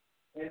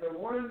 And the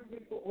one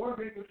people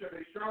shall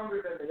be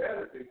stronger than the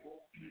other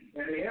people,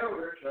 and the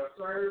elder shall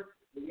serve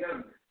the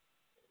younger.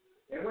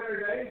 And when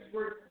her days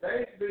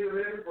to be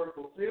delivered were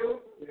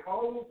fulfilled,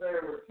 behold,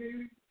 there were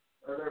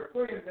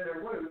twins in her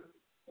womb,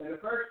 and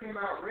the first came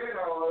out red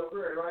all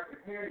over, and like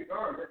a hairy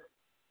garment,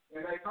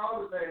 and they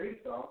called his name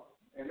Esau.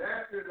 And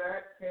after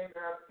that came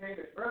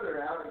his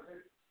brother out,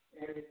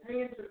 and his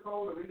hand took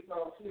hold of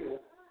Esau's heel,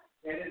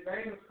 and his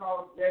name was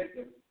called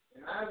Jacob.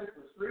 And Isaac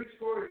was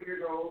 80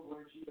 years old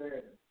when she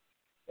bare him.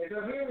 And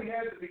so here we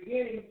have the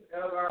beginning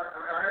of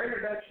our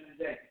introduction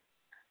to Jacob.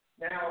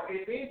 Now,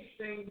 it's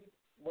interesting,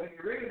 when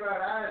you read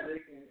about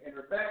Isaac and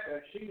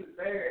Rebekah, she was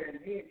barren,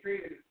 and he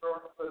entreated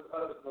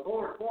the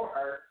Lord for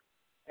her,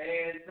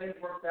 and things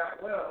worked out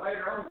well.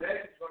 Later on,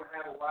 Jacob's going to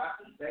have a wife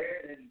that's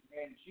barren,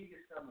 and she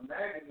just comes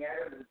nagging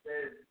at him and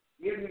says,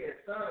 give me a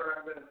son or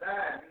I'm going to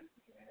die.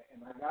 And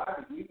my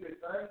God, did you give me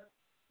a son?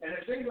 And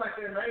it seems like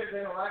there may have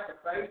been a lack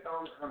of faith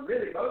on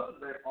both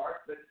of their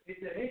parts, but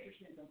it's an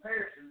interesting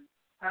comparison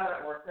how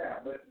that worked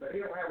out. But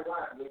he don't have a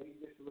wife with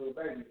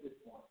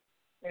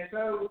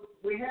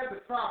we have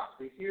the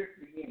prophecies here at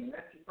the beginning.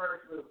 That's your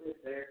first little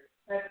bit there.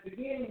 At the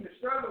beginning, the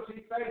struggles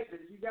he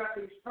faces, you got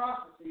these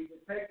prophecies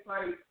that take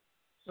place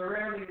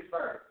surrounding his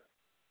birth.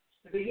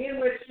 To begin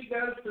with, she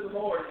goes to the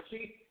Lord and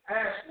she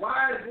asks,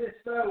 "Why is this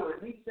so?"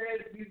 And he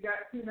says, "You've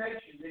got 2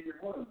 nations in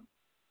your womb."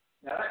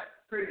 Now that's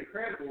pretty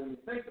incredible when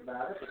you think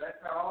about it, but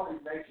that's how all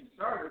these nations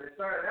started. They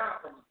started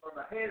out from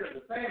the head of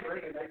the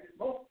family and they just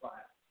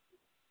multiplied.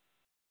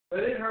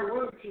 But in her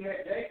womb, she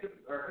had Jacob,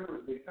 or who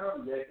would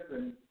become Jacob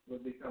and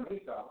would become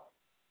Esau.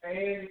 And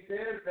he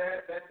says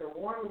that the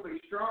one will be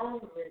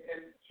strong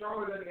and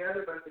stronger than the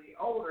other, but the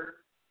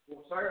older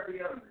will serve the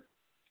younger.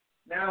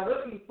 Now,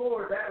 looking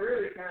forward, that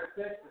really kind of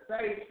sets the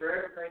stage for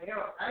everything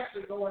else,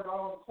 actually going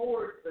on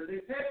towards the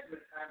New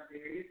Testament time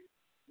period,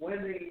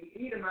 when the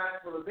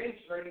Edomites will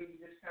eventually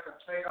just kind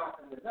of fade off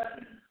into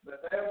nothing.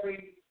 But they'll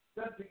be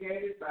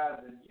subjugated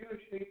by the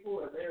Jewish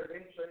people, and they're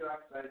eventually,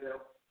 like I say,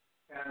 they'll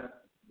kind of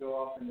go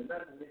off into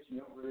nothingness. You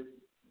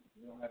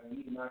don't have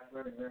any Edomites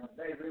running around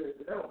today really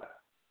to know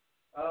about.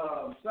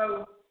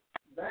 So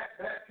that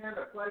kind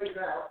of plays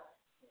out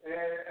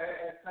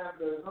as time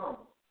goes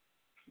on.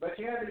 But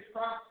you have these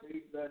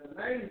prophecies. The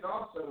names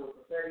also were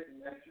prophetic in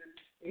nature.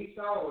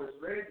 Esau was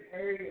red,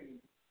 hairy, and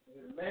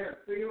was a man of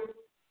the field.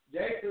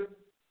 Jacob,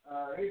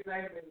 his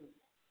name is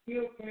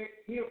heel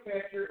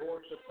catcher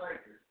or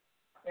supplanter.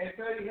 And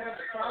so you have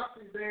the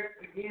prophecies there at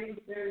the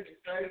beginning, setting the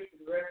stage for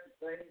the rest of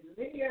things. And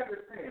then you have the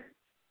parents.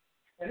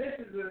 And this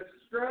is a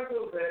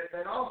struggle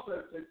that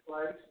also took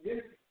place.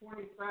 Genesis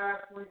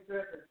 25,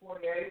 27, and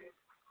 28.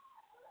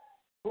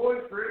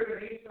 Boys grew,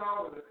 and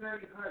Esau was a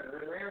cunning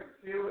hunter around the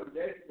field, and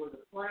Jacob was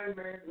a plain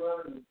man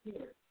dwelling in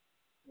tents.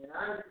 And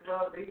Isaac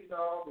loved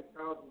Esau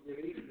because of the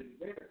eat of his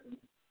venison,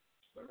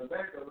 but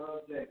Rebekah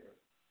loved Jacob.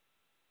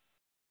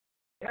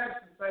 You have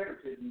some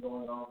favoritism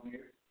going on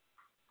here.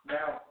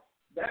 Now,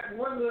 that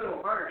one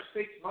little verse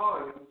speaks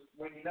volumes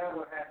when you know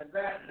what happens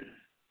after.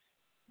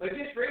 But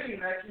just reading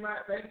that, you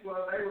might think,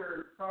 well, they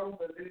were told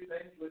to do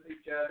things with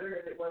each other,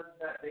 and it wasn't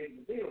that big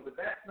of a deal. But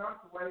that's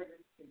not the way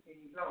this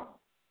continues on.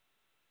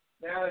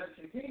 Now, as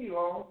you continue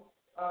on,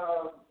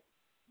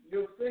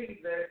 you'll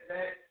see that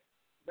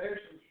there's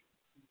some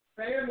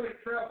family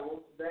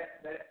troubles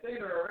that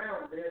center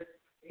around this.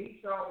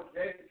 Esau was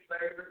Jacob's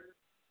favorite,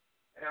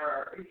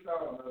 or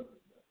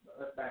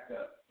let's back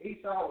up.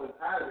 Esau was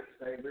Isaac's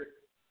favorite.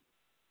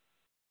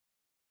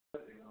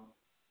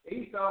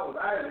 Esau was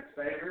Isaac's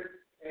favorite,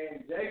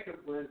 and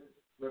Jacob was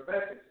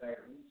Rebekah's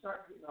favorite. When you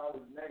start getting all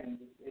these names,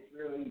 it's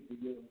really easy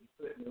to get them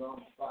put in the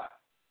wrong spot.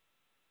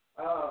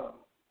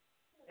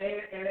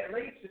 And it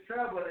leads to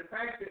trouble, and in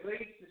fact, it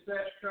leads to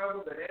such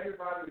trouble that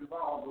everybody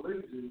involved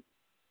loses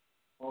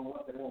on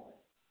what they want.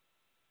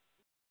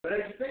 But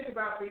as you think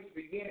about these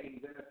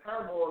beginnings and the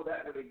turmoil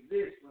that would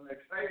exist when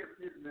there's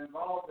favoritism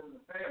involved in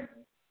the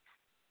family,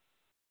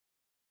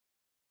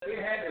 it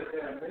had to have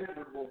been a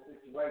miserable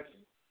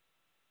situation.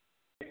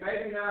 It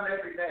may be not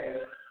every day,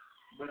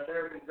 but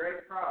there would be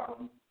great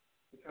problems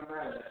to come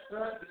out of that. So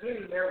at the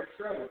beginning, there were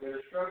struggles. There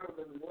were struggles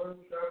in the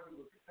womb,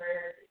 struggles with the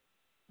parents.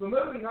 But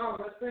moving on,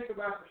 let's think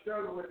about the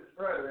struggle with his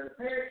brother. And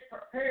the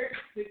parent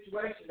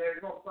situation there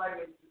is going to play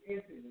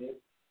into this.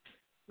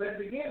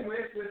 But to begin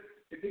with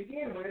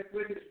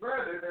his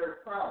brother, there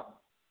were problems.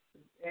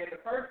 And the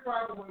first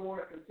problem we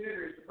want to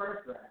consider is the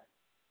birthright.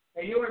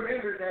 And you'll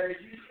remember that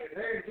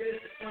there in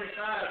Genesis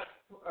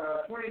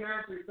 25,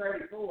 29 through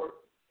 34,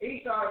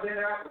 Esau had been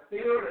out in the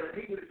field and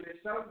he was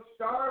just so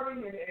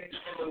starving, and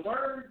the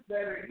words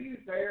that are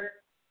used there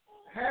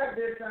have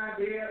this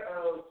idea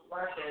of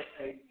like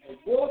a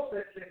wolf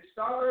that's been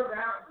starved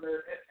out in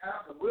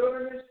the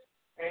wilderness,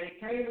 and he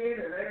came in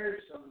and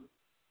there's some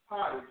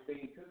pottage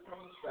being cooked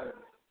on the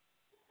stove.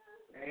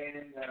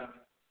 And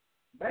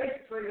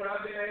basically what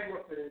I've been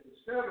able to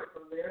discover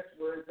from this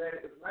was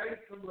that it was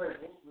made from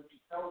lentils, which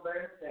is told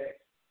there in the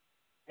text.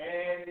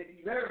 And if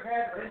you've ever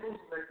had lentils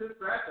and they're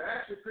cooked right, they're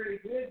actually pretty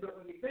good, but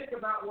when you think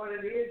about what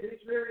it is,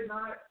 it's really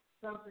not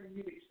something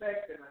you'd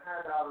expect in a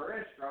high-dollar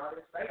restaurant.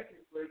 It's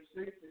basically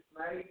soup that's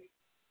made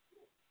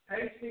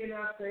tasty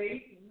enough to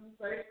eat, and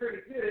it's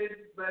pretty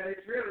good, but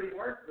it's really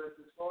worthless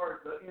as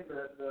far as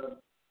the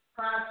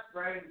price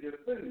range of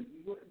food.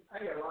 You wouldn't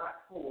pay a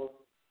lot for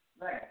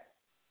that.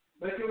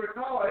 But you'll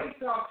recall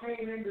Esau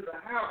came into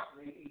the house,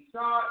 and he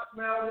saw it,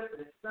 smelled it,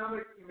 and his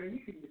stomach, I mean,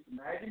 you can just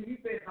imagine,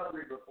 you've been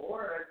hungry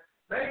before,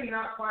 maybe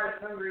not quite as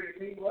hungry as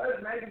he was,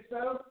 maybe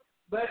so,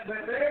 but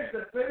there's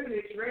the food,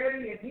 it's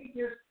ready, and he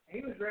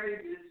was ready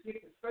to just get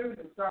the spoon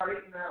and start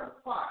eating out of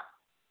the pot.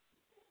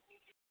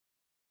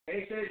 And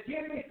he says,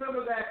 give me some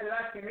of that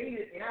I can eat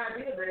it. And the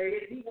idea there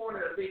is he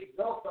wanted a big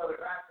gulp of it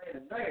right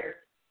then and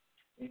there.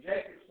 And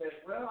Jacob says,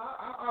 well,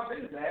 I'll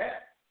do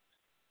that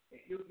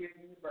if you'll give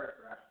me the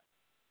birthright.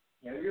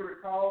 Now, you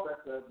recall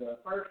that the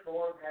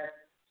firstborn had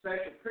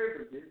special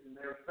privileges, and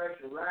there were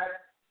special rights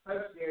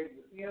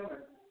associated with him.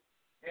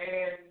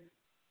 And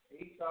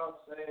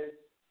Esau says,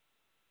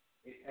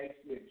 it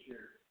tastes good,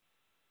 sure.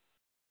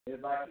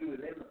 It's like he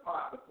was in the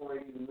pot before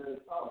he even really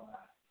thought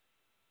about it.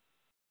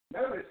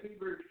 Notice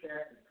Hebrews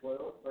chapter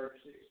 12, verse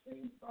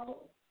 16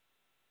 following.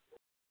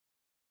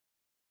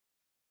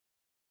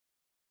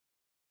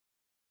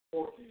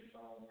 14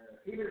 on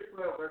there. Hebrews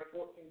 12, verse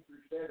 14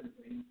 through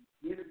 17,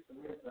 gives us some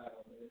insight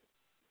on this.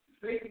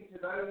 Speaking to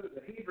those,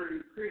 the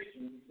Hebrew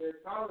Christians, he says,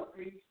 follow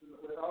peace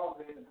with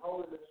all men and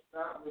holiness,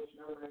 without which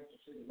no man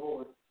shall see the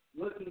Lord,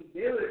 looking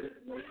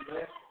diligently,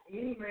 lest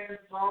any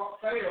man's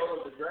fault fail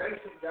of the grace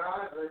of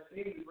God, lest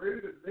any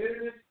root of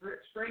bitterness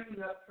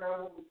springing up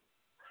trouble you,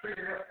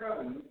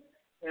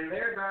 and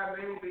thereby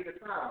many be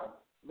defiled.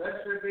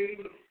 Lest there be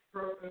any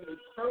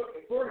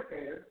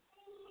fornicator,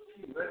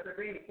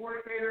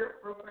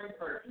 or profane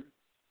person,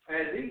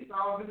 as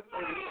Esau, who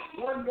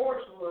for one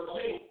morsel of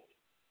meat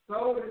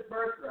sold his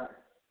birthright.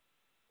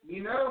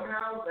 You know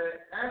how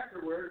that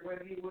afterward, when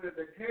he would have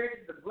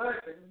inherited the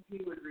blessing, he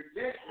was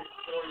rejected,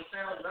 for he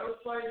found no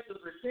place of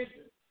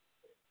repentance,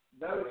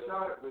 though he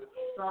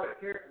sought it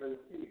carefully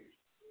with tears.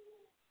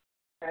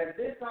 As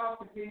this all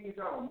continues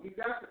on, you've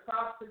got the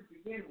prophecy to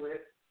begin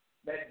with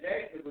that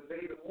Jacob would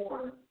be the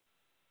one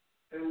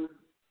who would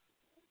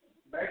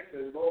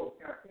basically the Lord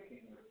was kind of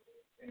picking him.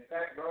 In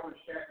fact, Romans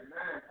chapter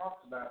 9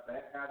 talks about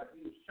that, how that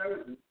he was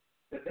chosen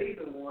to be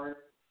the one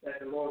that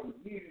the Lord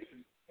would use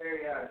to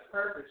carry out his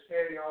purpose,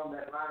 carry on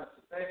that line of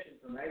succession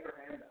from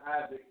Abraham to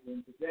Isaac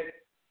and to Jacob.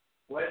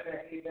 Wasn't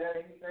that he done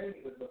anything?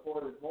 It was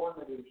before he was born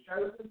that he was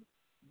chosen,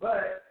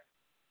 but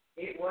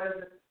it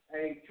wasn't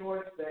a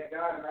choice that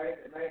God made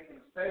that made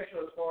him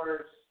special as far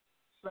as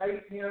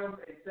save him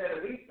instead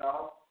of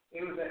Esau.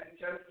 It was that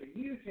he chose to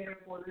use him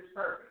for this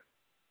purpose.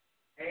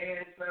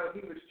 And so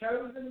he was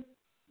chosen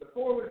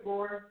before he was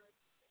born,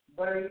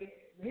 but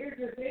here's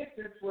this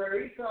instance where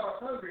Esau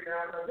is hungry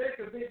now. Now,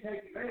 Jacob did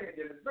take advantage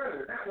of his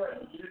brother. That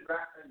wasn't the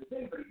right thing to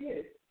do, but he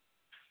did.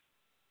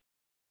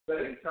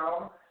 But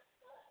Esau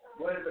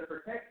was the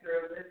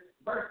protector of this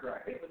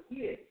birthright. It was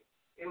his.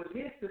 It was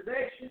his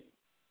possession.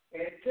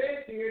 And it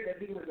says here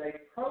that he was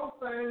a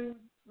profane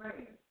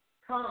man,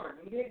 common.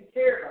 He didn't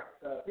care about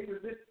stuff. He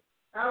was just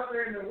out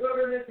there in the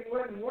wilderness. He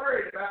wasn't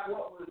worried about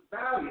what was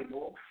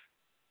valuable.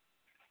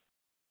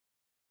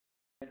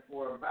 And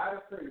for a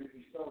bite of food,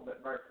 he sold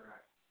that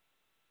birthright.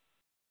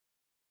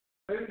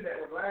 Food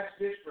that would last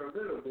just for a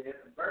little bit,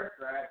 a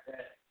birthright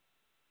that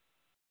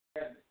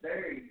has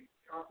very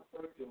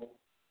consequential.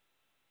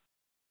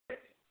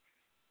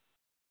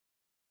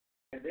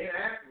 And then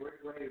afterwards,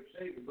 when he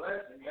received the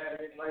blessing,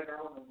 that is later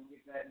on, and we'll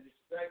get that in just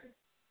a second.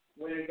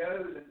 When he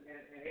goes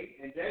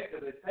and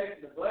Jacob has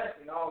taken the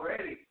blessing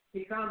already,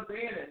 he comes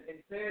in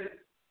and says,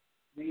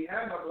 "Do you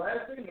have my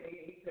blessing?" And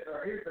he said,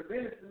 "Or here's the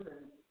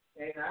venison."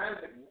 And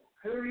Isaac,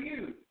 "Who are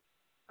you?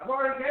 I've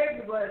already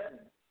gave the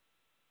blessing."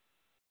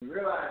 He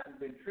realized he'd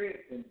been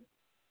tricked and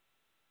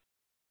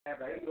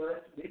have a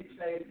blessing. Didn't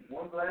say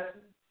one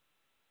blessing,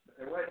 but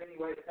there wasn't any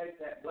way to take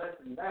that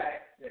blessing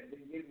back that had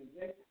been given to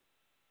Jacob.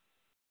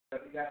 So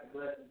he got the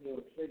blessing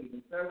he'll receive.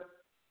 And so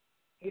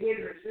he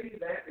didn't receive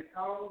that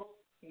because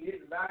he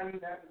didn't value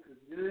that which was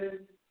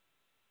good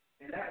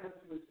and that which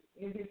was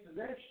in his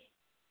possession.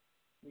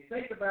 You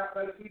think about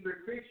those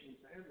Hebrew Christians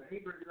whom the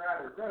Hebrew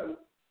writer wrote,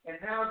 and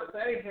how that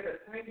they had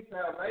attained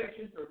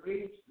salvation through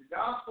obedience to the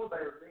gospel.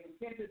 They were being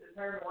tempted to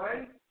turn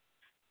away.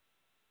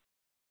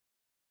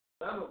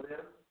 Some of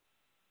them,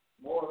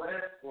 more or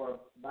less, for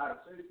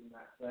about a soup, you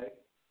might say,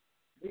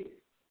 did.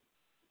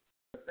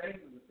 The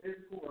things of the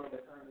physical world,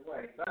 they turned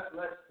away. Thus,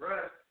 less for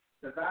us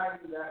to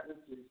value that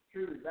which is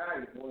truly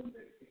valuable and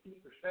to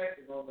keep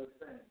perspective on those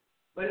things.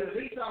 But it was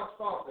Esau's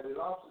fault that he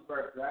lost his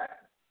birthright,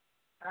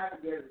 tied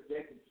together with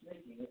Jacob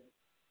sneaking it,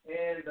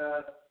 and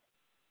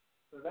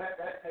so that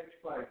takes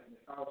place, and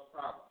it causes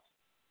problems.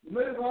 You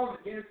move on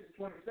to Genesis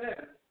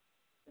 27,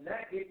 and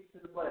that gets to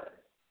the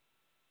blessing.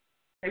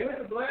 And with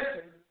the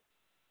blessing,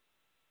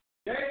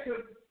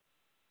 Jacob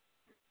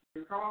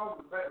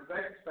recalls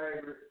Rebekah's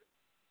favorite,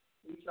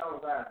 Esau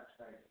was Isaac's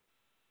favorite.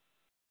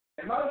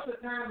 And most of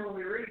the time when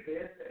we read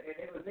this, and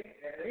it was an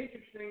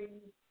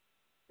interesting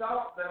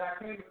thought that I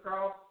came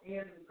across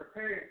in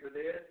preparing for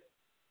this,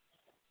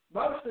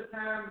 most of the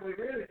time we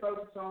really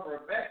focus on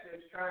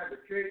Rebekah's trying to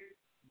trick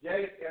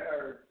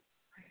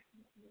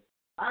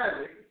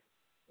Isaac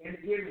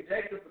into giving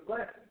Jacob the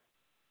blessing.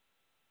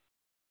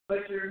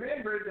 But you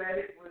remember that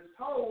it was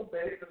told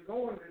that it was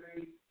going to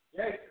be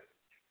Jacob.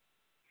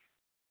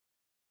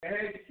 And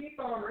as you keep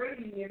on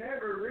reading, you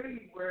never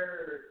read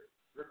where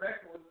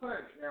Rebekah was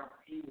punished. Now,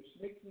 she was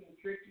sneaky and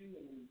tricky,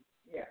 and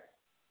yeah.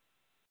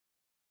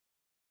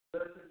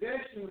 The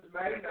suggestion was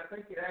made, and I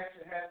think it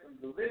actually has some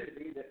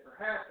validity, that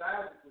perhaps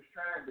Isaac was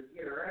trying to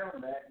get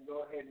around that and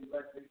go ahead and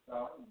bless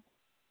Esau.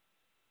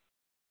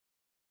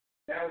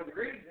 Now, when you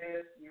read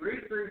this, you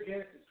read through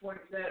Genesis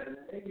 27,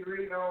 and then you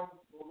read on,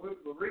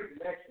 we'll read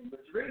the next one,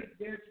 but you read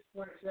Genesis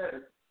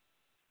 27,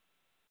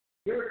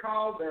 you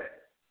recall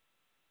that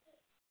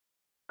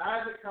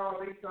Isaac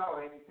calls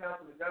Esau and he tells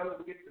him to go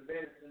and get the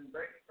venison,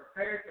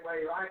 prepare it the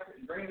way he likes it,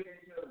 and bring it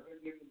into him, and he'll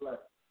give him the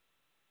blessing.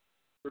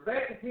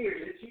 Rebekah hears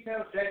it. She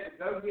tells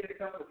Jacob, go get a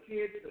couple of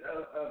kids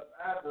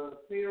out of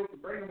the field and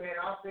bring them in,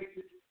 I'll fix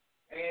it,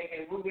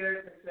 and we'll get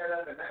everything set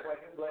up, and that way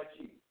he'll bless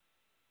you.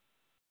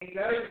 He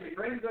goes, he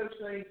brings those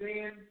things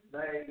in,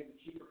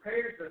 she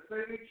prepares the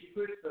food, she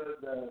puts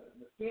the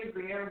skins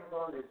of the animals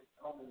on his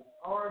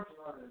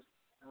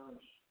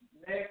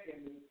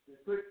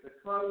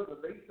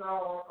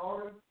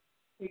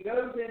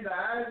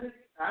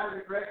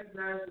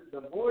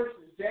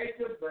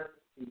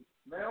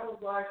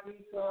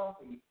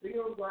he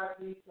feels like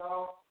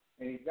Esau,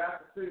 and he's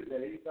got the food that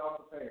Esau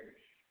prepares.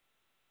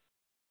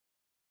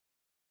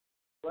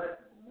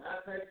 Blessing.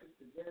 Now takes us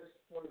to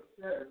Genesis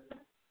 27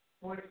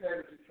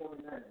 to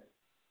 29.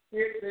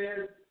 Here it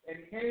says, and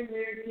he came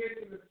near,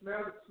 kissed him, and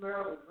smelled the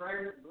smell of his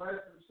raiment, and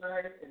blessed him,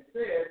 saying, and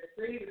said,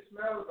 see the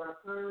smell of my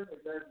son,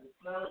 and does the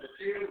smell of the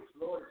field which the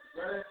Lord has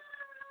blessed.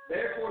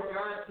 Therefore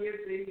God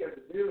give thee of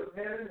the dew of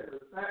heaven, and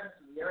of the fatness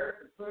of the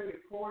earth, and plenty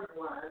of corn and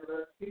wine,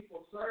 let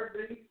people serve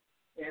thee,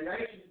 and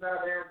nations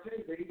bow down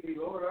to thee. Be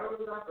Lord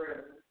over thy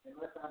brethren, and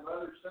let thy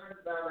mother's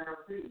sons bow down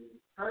to thee.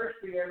 Cursed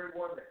be every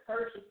one that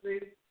curseth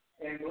thee,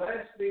 and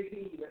blessed be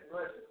he that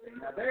blesseth thee.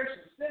 Now there's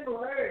some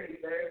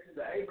similarities there to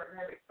the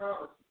Abrahamic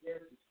promise in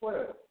Genesis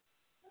 12.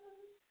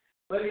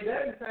 But he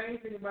doesn't say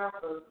anything about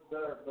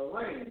the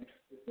land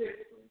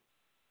specifically.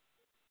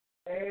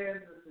 And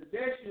the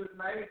suggestion was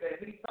made that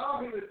he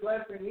thought he was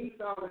blessing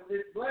Esau with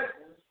this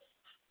blessing,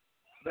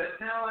 but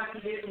it's kind of like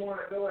he didn't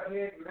want to go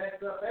ahead and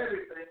mess up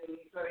everything, and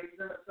so he's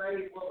going to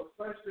say what was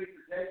supposed to be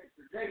for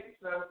Jacob.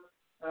 So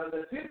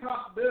the two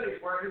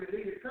possibilities were he was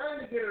either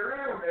trying to get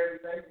around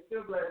everything and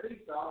still bless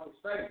Esau,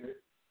 his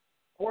favorite,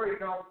 or he's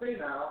gone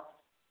senile,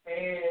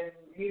 and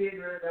he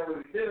didn't really know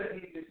what he was doing.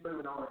 He's just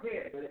moving on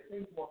ahead. But it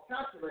seems more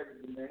calculated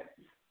than that.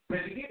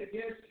 But you get to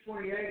Genesis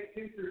 28,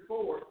 2 through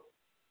 4,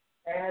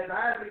 as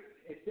Isaac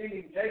is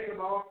sending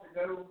Jacob off to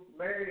go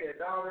marry a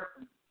daughter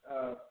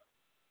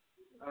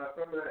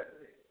from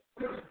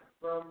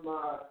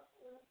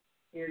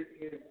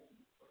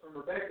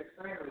Rebekah's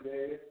family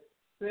there,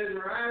 says,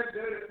 arise,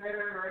 go to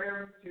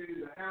Padan-aram to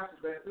the house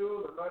of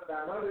Bethuel,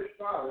 thy mother's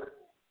father,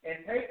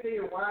 and take thee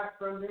a wife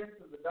from them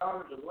to the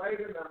daughters of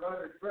Laban, thy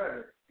mother's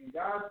brother. And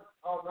God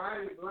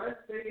Almighty bless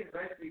thee, and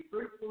make thee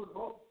fruitful, and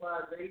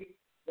multiply thee,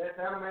 that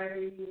thou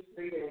mayest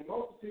be a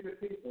multitude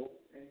of people,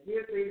 and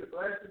give thee the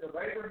blessing of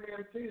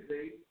Abraham to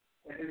thee,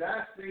 and to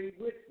thy seed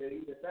with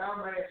thee, that thou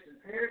mayest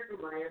inherit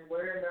the land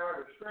wherein thou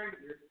art a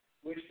stranger,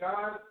 which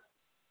God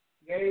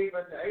gave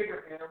unto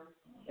Abraham.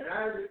 And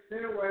Isaac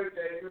sent away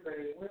Jacob, and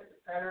he went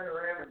to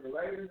Padan-aram, and to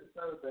Laban, the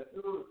son of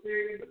Bethuel, the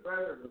Syrian, the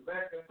brother of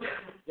Rebekah,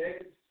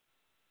 Jacob's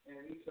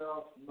and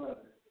Esau's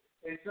mother.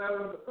 And so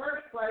in the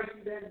first place,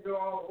 he doesn't go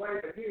all the way,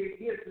 but here he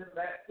gives them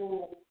that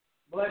full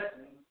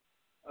blessing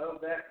of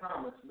that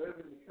promise,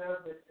 moving the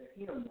covenant to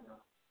him now.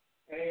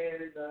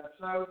 And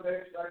so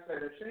there's, like I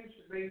said, there seems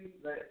to be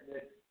that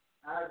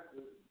Isaac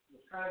was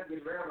trying to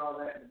get around all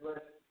that and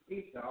bless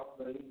Esau,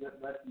 but he ended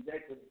up blessing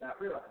Jacob without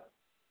realizing.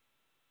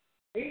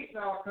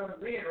 Esau comes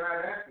in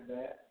right after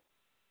that.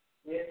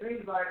 It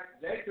seems like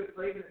Jacob's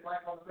leaving, it's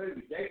like on the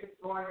movie.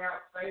 Jacob's going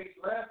out stage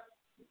left.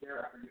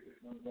 There, I forget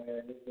which one's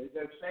bad. They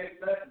go stage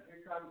left, and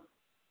here comes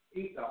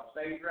Esau,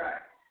 stage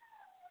right.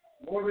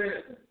 More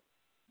venison.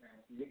 Now,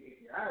 if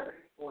you're Isaac,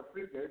 for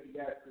food goods, you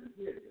got it pretty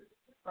good.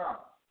 That's a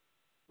problem.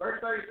 Verse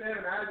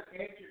 37, Isaac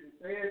answered and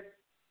said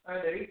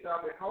unto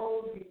Esau,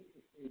 behold, he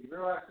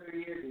realized who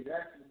he is, he's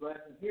asking the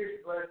blessing.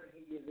 Here's the blessing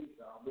he gives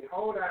Esau.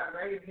 Behold, I have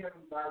made him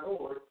thy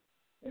Lord,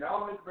 and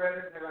all his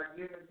brethren have I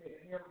given to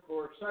him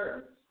for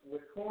servants.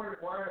 With corn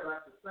and wine have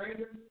I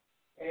sustained him.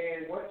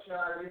 And what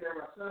shall I do to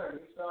my son?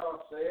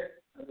 Esau said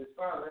unto his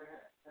father,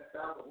 hast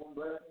thou but one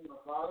blessing, my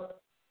father?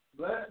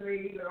 Bless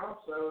me even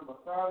also, my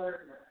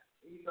father.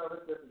 Esau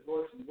lifted up his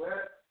voice and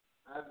wept.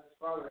 Isaac's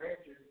father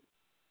answered,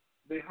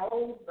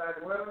 behold, thy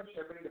dwelling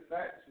shall be the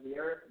fatness of the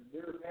earth, and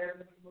dew of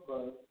heaven from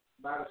above.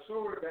 By the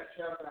sword that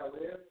shalt thou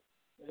live,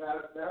 and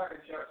thou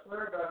shalt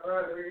serve thy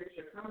brother. It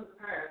shall come to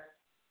pass,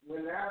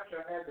 when thou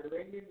shalt have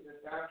dominion,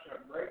 that thou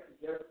shalt break the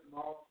yoke from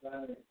off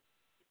thy neck.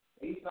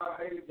 Esau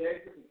hated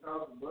Jacob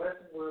because the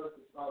blessing was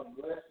his father's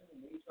blessing,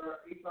 and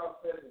Esau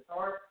said in his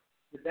heart,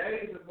 the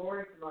days of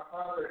mourning for my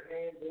father at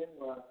hand, then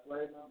will I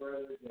slay my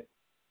brother Jacob.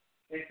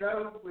 And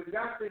so we've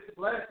got this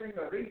blessing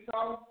of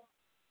Esau,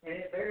 and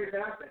it bears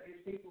out that his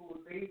people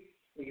would be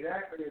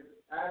exactly as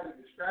Isaac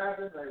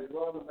described them. They would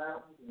dwell in the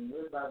mountains and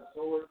live by the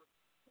sword.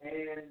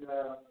 And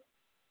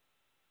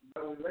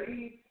but we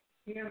leave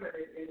him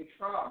in his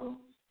problems,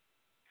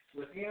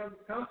 with him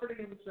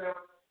comforting himself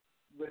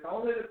with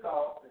only the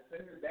thought that as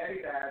soon as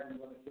Daddy dies,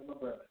 I'm going to kill my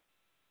brother.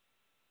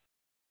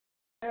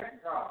 That's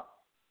the problem.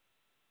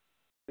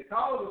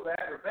 Because of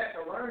that,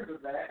 Rebekah learns of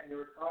that, and you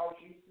recall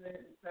she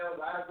tells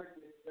Isaac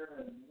it's going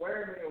to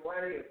wear me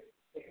away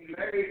if he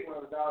marries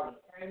one of the daughters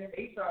of Canaan.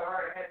 Esau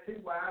already had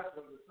two wives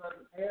of the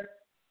sons of Heth,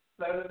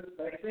 so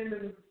they send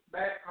him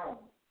back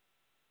home.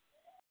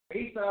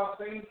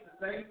 Esau seems to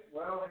think,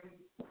 well,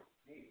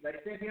 they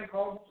sent him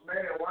home to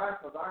marry a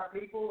wife of our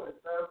people, and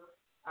so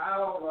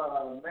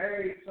I'll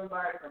marry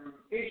somebody from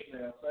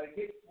Ishmael. So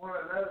he gets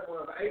another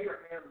one of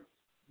Abraham's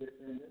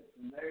descendants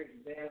and marries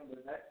them,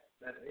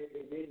 but it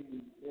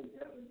didn't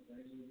help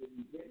anything.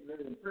 It didn't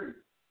really improve.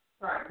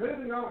 All right,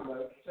 moving on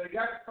though. So you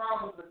got the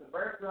problems with the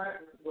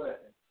birthright and the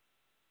blessing.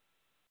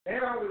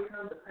 Now we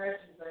come to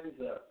patching things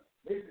up.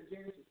 This is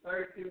Genesis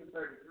 32 and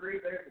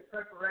 33. There's the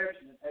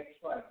preparation that takes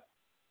place.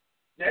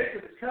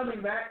 Jacob is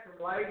coming back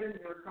from Laban.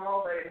 You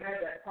recall they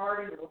had that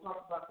party, and we'll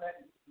talk about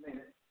that in just a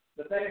minute.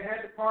 But they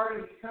had the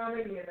party, he's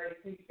coming, and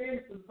he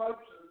sends some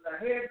folks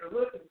ahead to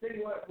look and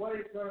see what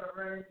he's going to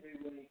run referring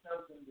to when he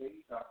comes into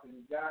Esau. And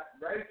he's got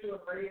Rachel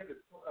and Leah,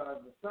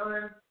 the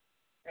son,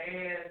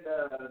 and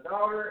the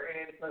daughter,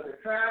 and so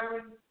they're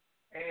traveling,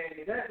 and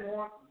he doesn't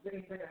want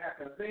anything to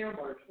happen to them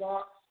or his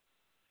flocks.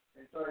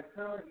 And so he's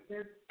coming, he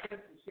sends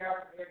some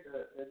scouts ahead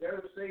to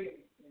go see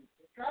and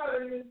try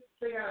to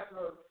see how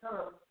it's kind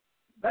of.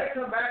 They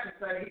come back and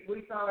say,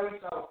 we saw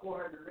Esau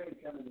 400 men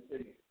coming to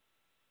see us.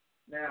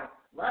 Now,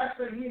 last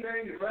thing you know,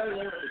 your brother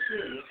went to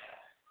kill you,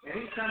 and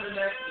he's coming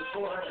back to the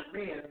 400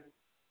 men.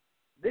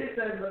 This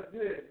doesn't look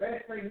good. The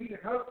best thing you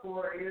can hope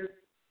for is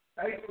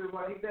basically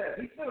what he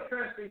does. He's still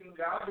trusting in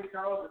God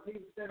because if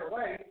he was sent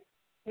away,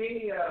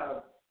 he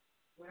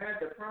had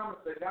the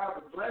promise that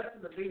God would bless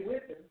him and be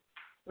with him.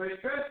 So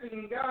he's trusting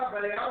in God,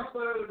 but he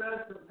also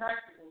does some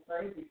practical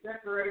things. He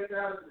separates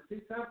out of the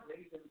two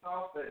companies and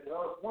thought that,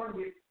 well, if one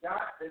gets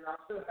got, then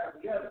I'll still have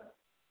the other.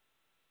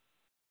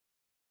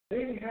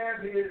 Then you have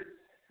his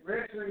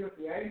wrestling with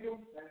the angel,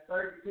 that's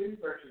 32,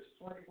 verses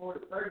 24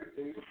 to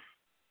 32,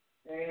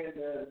 and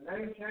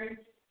name change.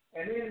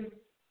 And then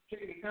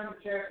you come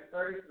to chapter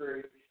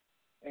 33,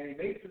 and he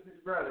meets with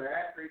his brother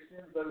after he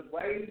sends those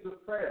waves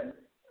of presence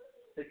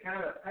to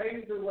kind of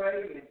pave the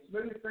way and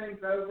smooth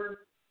things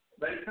over.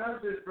 But he comes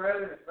to his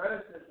brother, and his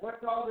brother says,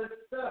 what's all this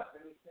stuff?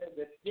 And he says,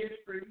 it's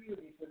gifts for you.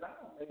 And he says, I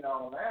don't need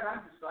all that.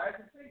 I'm just glad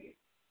to see you,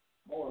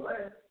 more or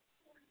less.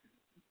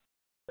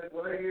 But,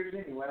 well, they're yours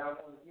anyway. I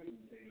want to give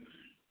them to you.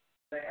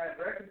 They had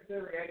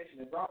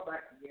reconciliation. They brought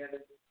back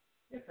together,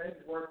 and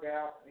things worked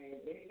out. And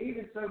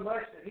even so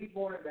much that he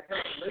wanted to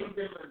help lead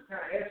them and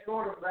kind of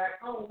escort them back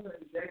home.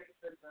 And Jacob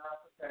said, no,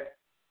 okay,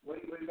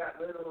 we've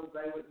got little ones.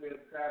 They wouldn't be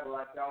able to travel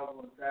like y'all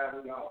want to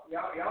travel.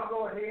 Y'all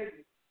go ahead,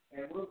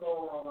 and we'll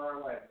go on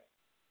our way.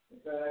 And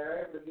so they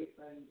were able to get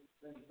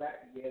things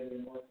back together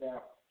and work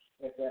out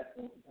at that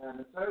point in time.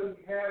 And so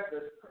you have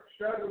the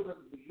struggles of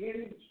the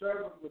beginning, the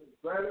struggles with the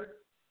brothers.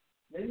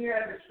 Then you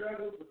have the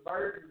struggles with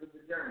burdens of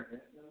the journey.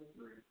 That's number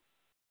 3.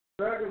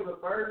 Struggles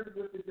of burdens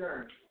with the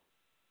journey.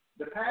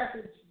 The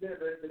passage,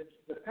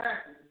 the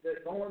passage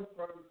that's going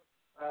from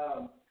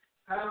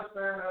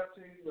Palestine up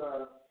to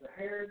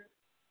Herod,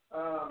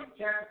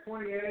 chapter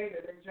 28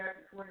 and then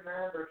chapter 29,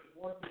 verses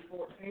 1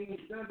 through 14.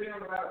 He's going to be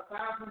on about a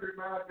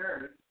 500-mile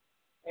journey.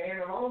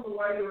 And along the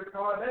way, you'll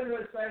recall, it doesn't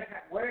really say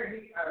where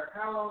he or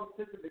how long it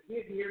took him to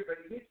get here,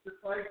 but he gets to the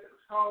place that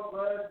was called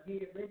Luz.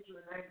 He eventually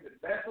named it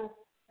Bethel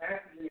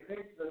after the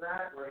events of the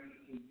night where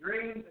he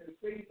dreams and he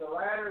sees the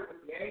ladder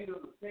with the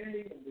angel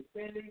ascending and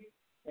descending.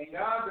 And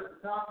God's at the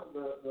top of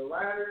the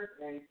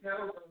ladder, and he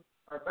tells them,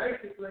 or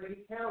basically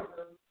he tells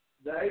them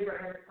the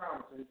Abrahamic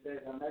promise. And he says,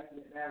 I'm making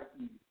it now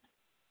with you.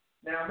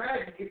 Now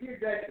imagine if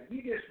you're Jacob,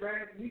 you just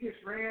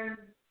ran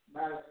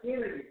by the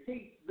skin of your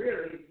teeth,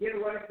 really, to get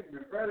away from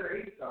your brother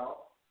Esau.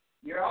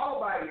 You're all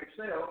by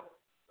yourself.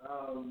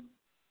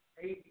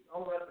 He's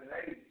on up in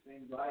age, it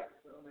seems like.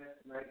 Some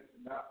estimate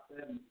about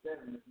 77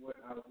 is what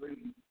I was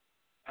reading.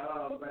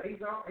 But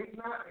he's not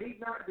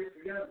just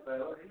a young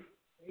fellow.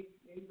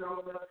 He's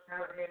old enough to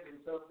kind of handle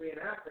himself being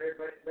out there.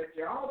 But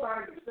you're all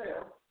by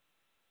yourself.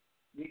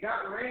 You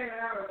got ran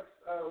out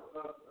of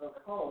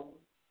home.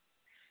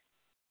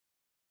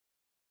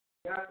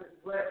 You got this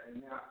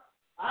blessing now.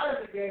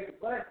 Isaac gave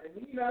a blessing.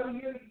 You know,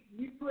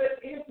 you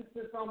put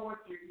emphasis on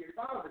what your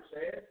father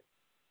said.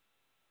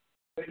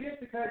 But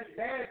just because your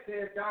dad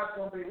says God's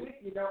going to be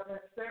with you, don't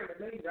necessarily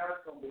mean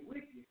God's going to be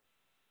with you.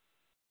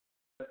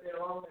 But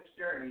then along this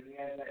journey, he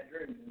has that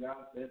dream, and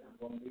God says, I'm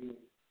going to be with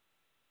you.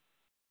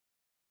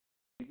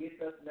 He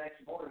gets up the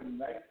next morning and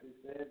basically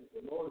says, if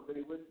the Lord will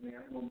be with me,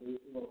 I'm going to be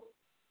with the Lord.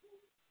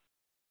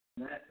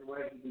 And that's the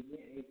way he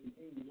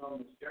continues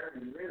on this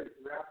journey. And really,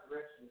 throughout the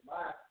rest of his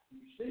life,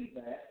 you see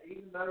that,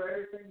 even though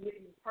everything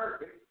isn't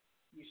perfect,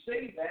 you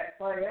see that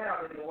play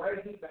out in the way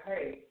he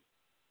behaves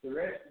the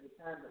rest of the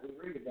time that we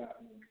read about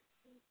him.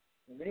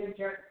 And then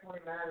chapter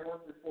 29,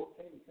 1 through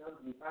 14, he comes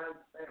and he finds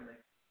his family.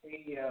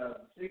 He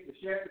sees the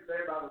shepherds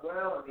there by the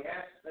well, and he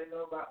asks if they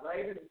know about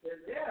Laban. He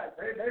says, yeah,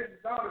 there's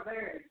his daughter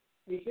there.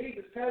 He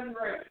sees his cousin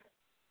Rachel,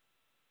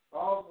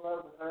 falls in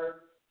love with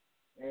her,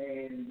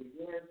 and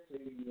begins to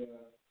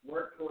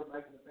work toward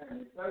making a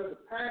family. So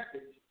the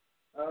passage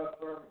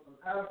from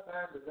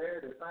Palestine to there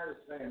to find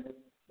his family,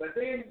 but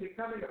then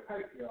becoming a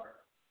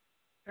patriarch.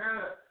 Kind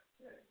of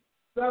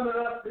summing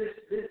up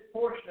this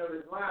portion of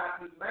his life,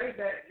 he's made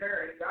that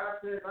journey. God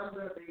says, I'm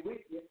going to be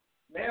with you.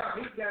 Now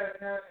he's got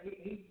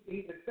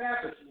he's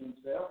establishing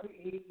himself.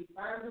 He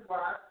finds a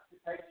wife. It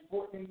takes him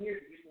 14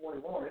 years to get to what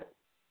he wanted.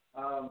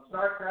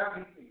 Starts out,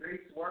 he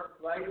agrees to work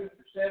with Laban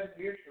for 7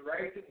 years to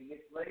raise it. He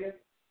gets Leah.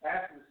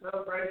 After the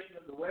celebration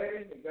of the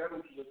wedding, he goes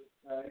with,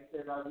 he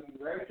says, I'll give you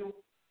Rachel.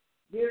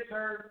 Gives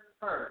her.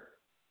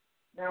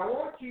 Now, I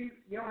want you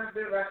don't have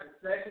to do it right in a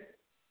second,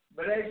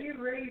 but as you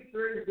read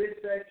through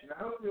this section, I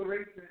hope you'll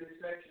read through this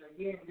section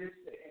again and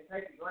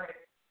take a glance.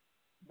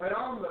 But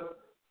on the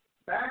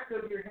back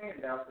of your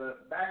handout,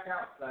 the back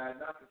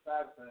outside, not the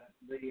side side,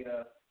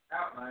 the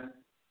outline,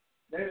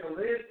 there's a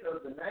list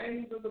of the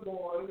names of the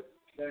boys,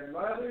 their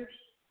mothers,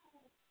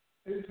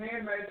 whose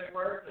handmaids they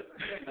were,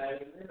 and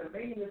then the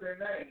meaning of their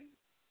names.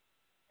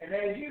 And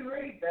as you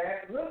read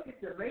that, look at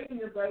the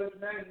meaning of those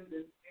names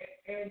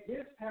and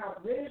just how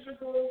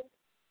miserable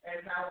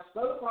and how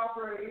soap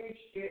opera-ish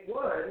it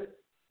was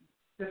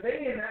to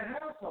be in that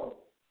household.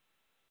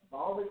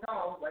 All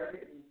because they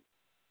didn't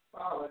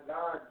follow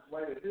God's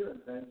way of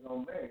doing things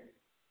on marriage.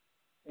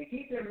 And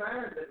keep in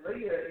mind that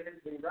Leah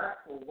is the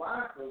rightful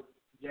wife of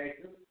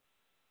Jacob,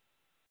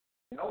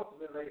 and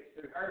ultimately it's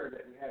through her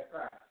that we have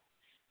Christ.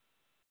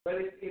 But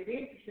it's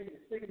interesting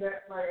to see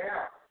that play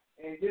out,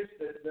 and just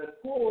the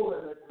pull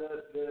and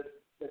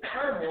the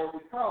turmoil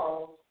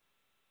because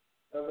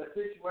of the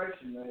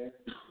situation there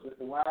with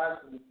the wives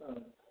and the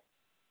sons.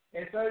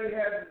 And so you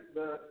have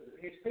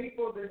his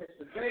people, then his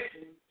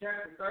possessions,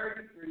 chapter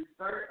 30 through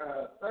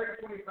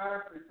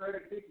 30:25 through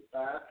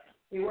 30:55.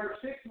 He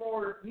worked 6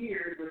 more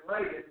years with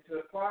Laban to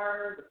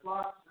acquire the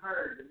flocks and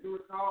herds. And you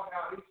recall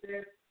how he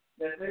said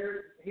that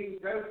he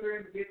would go through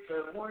and get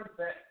the ones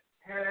that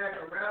had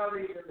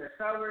abnormalities in their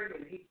covering,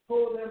 and he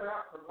pulled them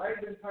out from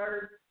Laban's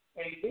herd,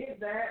 and he did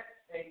that,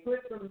 and he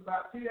put them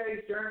about 2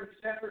 days' journey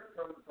separate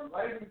from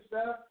Laban's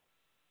stuff.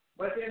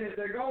 But then as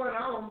they're going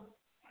on,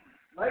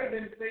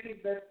 Laban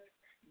sees that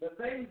the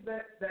things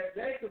that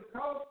Jacob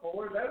called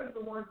for, those are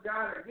the ones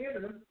God had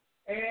given him,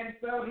 and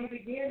so he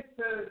begins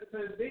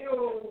to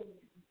deal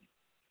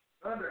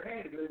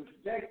underhandedly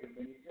with Jacob,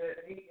 and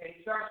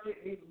he starts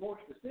getting even more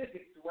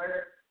specific to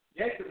where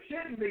Jacob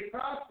shouldn't be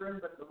prospering,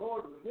 but the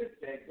Lord was with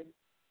Jacob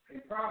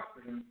and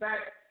prospered him. In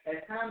fact,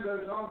 as time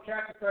goes on,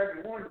 chapter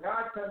 31,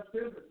 God comes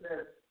to him and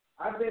says,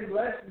 I've been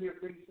blessing you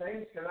with these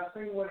things because I've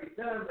seen what he's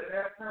done, but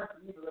now it's time for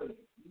you to leave.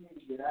 You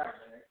need to get out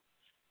of there.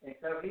 And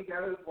so he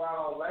goes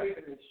while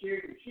Laban is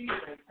shearing sheep,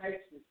 and he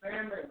takes his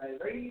family, and they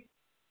leave.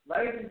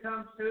 Laban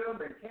comes to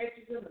him and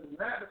catches him, and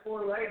the night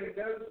before Laban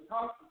goes and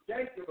talks with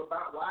Jacob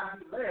about why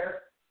he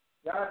left,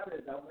 God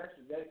says, don't mess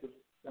with Jacob.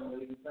 Don't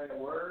even say a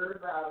word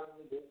about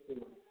him and just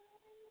do it.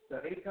 So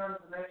he comes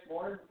the next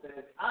morning and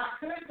says, I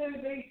could do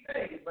these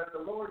things, but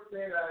the Lord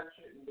said I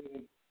shouldn't do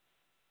these.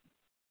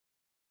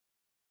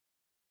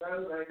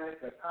 So they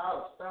make a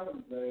pile of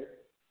stones there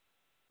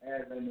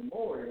as a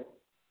memorial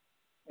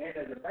and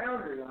as a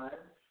boundary line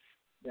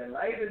that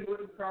Laban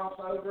wouldn't cross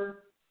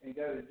over and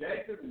go to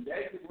Jacob, and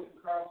Jacob wouldn't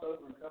cross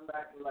over and come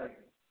back to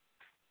Laban.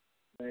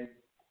 They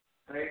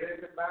pay their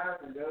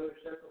goodbyes and go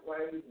their separate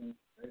ways, and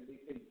they'd be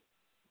peace.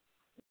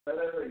 So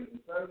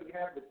you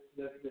have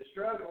the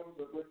struggles,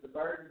 but with the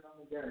burdens on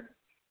the journey.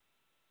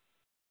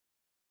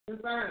 And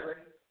finally,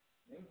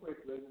 and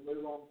quickly, we'll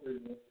move on through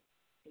this.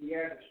 He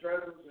has the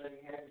struggles that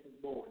he has with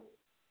his boys.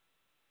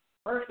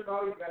 First of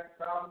all, you've got the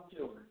problem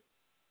children.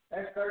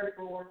 That's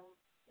 34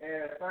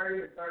 and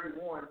 30 and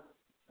 31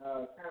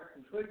 kind of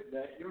concluded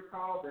that. You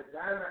recall that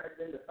Dinah had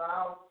been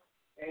defiled,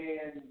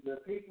 and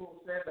the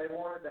people said they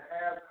wanted to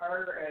have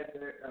her as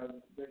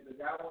the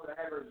guy wanted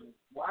to have her as his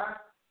wife.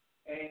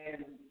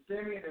 And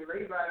Simeon and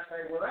Levi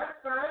say, well, that's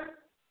fine,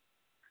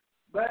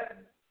 but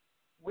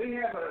we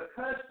have a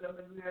custom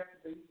and you have to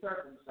be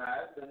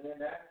circumcised. And then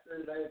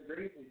after they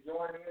agree to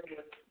join in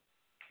with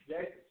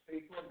Jacob's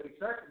people and be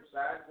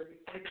circumcised, but he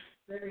takes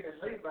Simeon and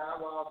Levi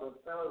while the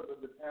fellows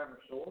of the town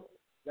are short.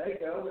 They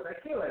go and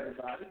they kill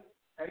everybody,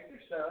 take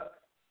their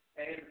stuff,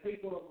 and the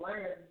people of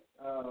land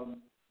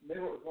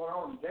knew what was going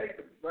on.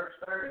 Jacob, verse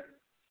 30,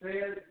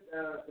 says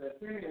to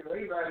Simeon and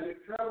Levi,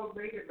 you've troubled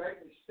me and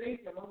made me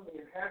stink among the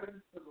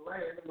inhabitants of the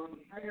land, among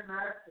the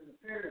Canaanites and the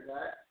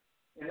Perizzites,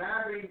 and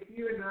I being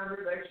few in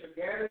number, they shall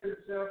gather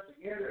themselves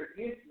together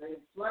against me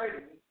and slay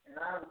me, and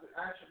I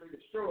shall be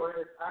destroyed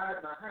as I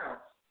and my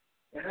house.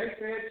 And they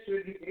said,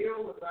 should he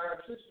deal with our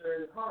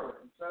sister in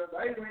harlot? And so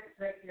they went to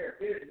take care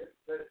of business,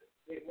 but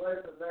it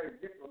was a very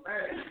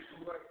diplomatic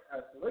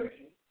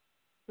solution.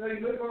 So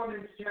you move on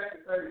into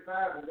chapter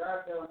 35, and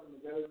God tells them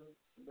to go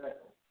to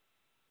Bethel.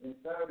 And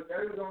so he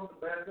goes on to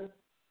Bethel,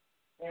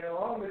 and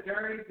along the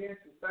journey,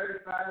 Genesis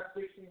 35,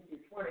 16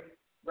 through 20,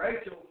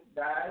 Rachel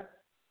dies,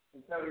 and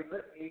so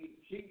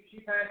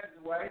she passes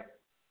away,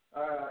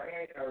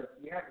 or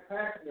you have the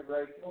passing of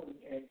Rachel,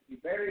 and he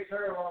buries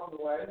her along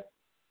the way.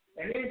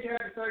 And in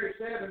chapter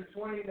 37,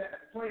 29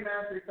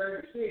 through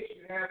 36,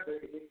 you have the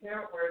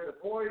account where the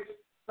boys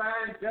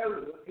find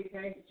Joseph. He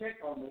came to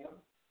check on them,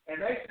 and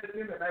they said to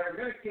him that they were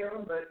going to kill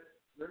him, but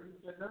Reuben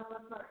said, no,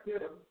 let's not kill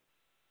him.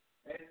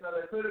 And so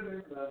they put him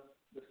in the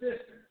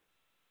cistern.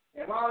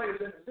 And while he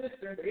was in the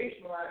cistern, the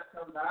Ishmaelites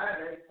come by,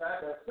 and they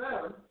decide to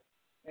sell him.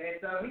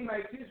 And so he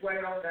makes his way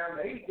on down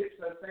to Egypt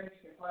so things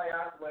can play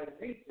out the way they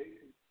need to.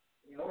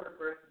 In order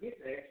for us to get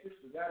to Exodus,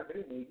 we've got to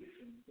be in Egypt,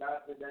 and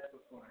God said that's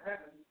what's going to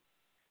happen.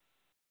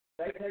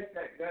 They take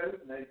that goat,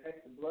 and they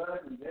take the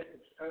blood and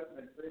Jacob's coat,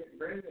 and they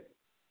bring it,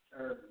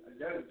 or a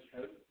goat's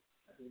coat,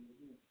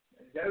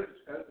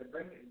 they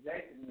bring it to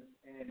Jacob,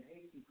 and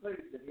he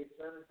concludes that his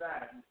son has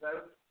died. And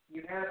so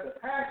you have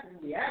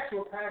the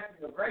actual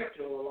passing of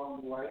Rachel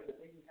along the way, but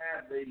then you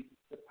have the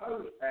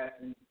supposed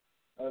passing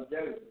of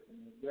Joseph,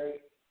 and the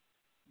great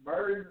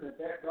burden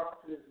that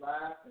brought to his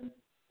life, and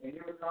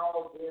you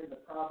recall then the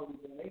problems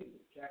in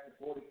Egypt, chapter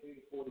 42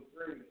 to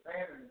 43, the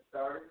famine that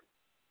started.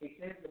 He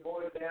sent the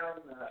boys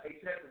down, he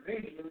sent the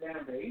Benjamin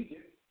down to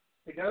Egypt,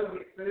 to go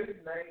get food,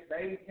 and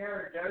they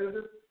encounter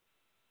Joseph,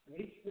 and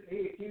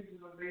he accuses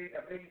them of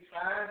being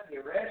spies. He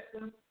arrests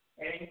them,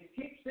 and he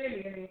keeps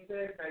sending, and he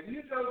says, now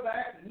you go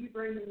back and you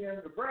bring the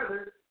younger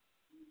brother,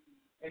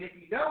 and if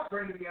you don't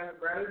bring the younger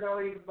brother,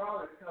 don't even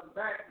bother to come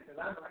back because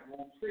I'm not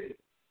going to see it.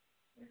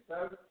 And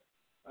so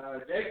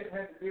Jacob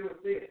had to deal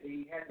with this.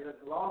 He had the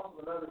loss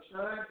of another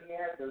son. He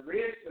had the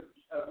risk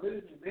of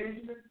losing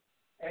Benjamin,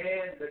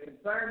 and the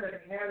concern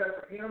that he had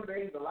over him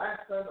being the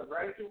last son of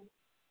Rachel.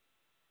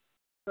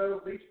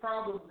 So these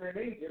problems in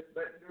Egypt,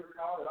 but you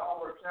recall it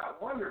all works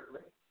out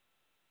wonderfully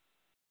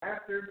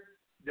after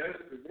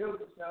Joseph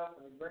reveals himself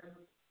and he brings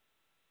his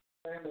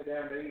family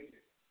down to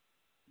Egypt.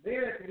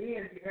 Then at the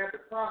end you have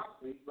the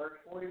prophecy,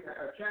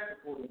 chapter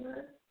 49.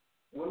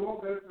 And we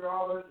won't go through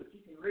all those, but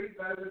you can read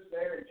those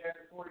there in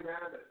chapter 49.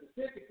 But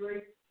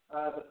specifically,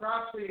 the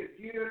prophecy of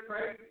Judah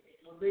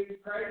will be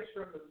praised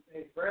from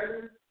his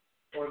brethren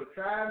or the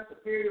tribe's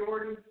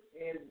superiority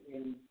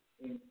in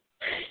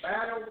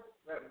battle.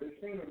 That would be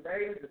seen in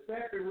David. The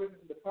scepter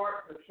wouldn't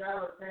depart from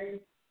Shiloh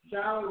came.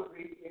 Shiloh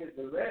is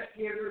the rest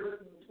giver,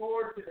 looking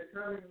forward to the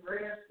coming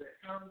rest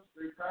that comes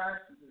through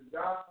Christ and through the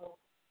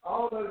gospel.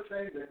 All those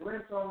things are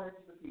glimpse on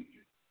into the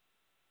future.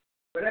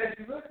 But as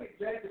you look at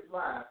Jacob's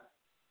life,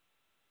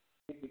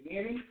 in the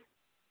beginning,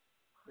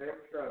 there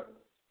were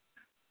struggles.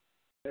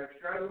 There were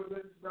struggles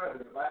with his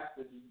brother, the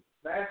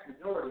vast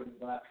majority of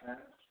his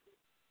lifetime.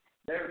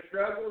 There were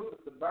struggles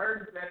with the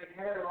burdens that he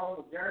had along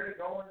the journey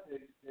going to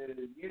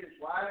get his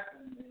wife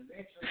and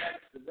eventually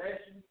have his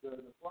possessions,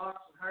 the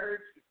flocks and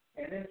herds,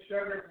 and then the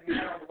struggles he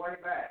had on the way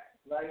back,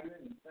 Laban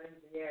and things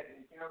he had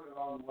encountered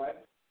along the way.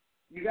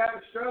 You got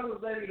the struggles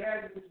that he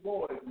had with his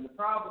boys and the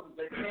problems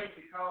that came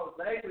because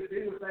they would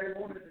do what they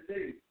wanted to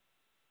do.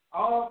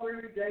 All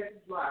through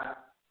Jacob's life,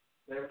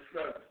 there were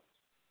struggles.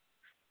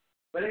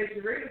 But as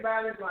you read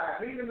about his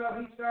life, even though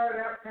he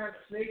started out kind of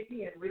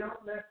sneaky, and we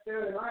don't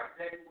necessarily like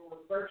Jacob when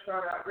we first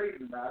start out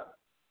reading about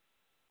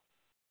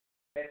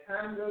him, as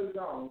time goes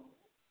on,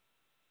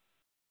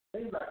 it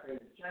seems like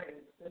there's a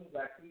change. It seems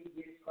like he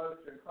gets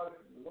closer and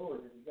closer to the Lord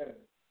as he goes.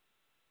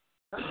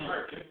 Not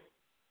perfect,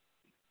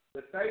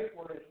 but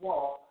faithful in his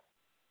walk,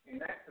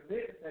 and that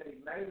commitment that he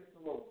made with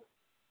the Lord.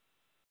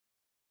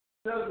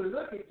 So as we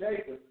look at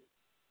Jacob,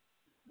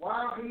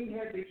 while he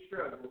had these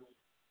struggles,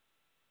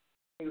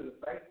 he was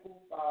a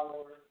faithful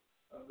follower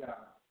of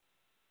God.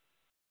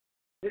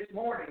 This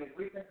morning, as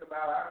we think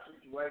about our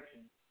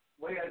situation,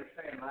 we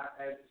understand life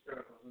has its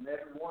struggles, and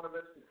every one of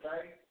us could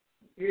say,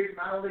 here's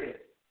my list.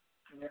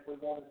 And if we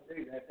wanted to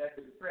do that, that'd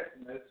be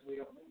depressing us. We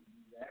don't need to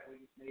do that. We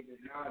just need to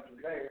acknowledge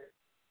we're there.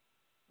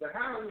 But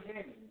how are we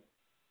handling it?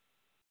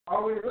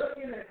 Are we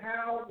looking at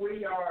how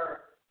we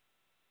are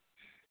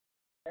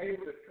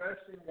able to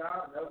trust in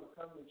God and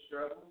overcome these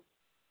struggles?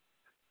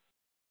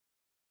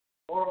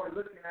 Or are we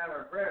looking at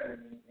our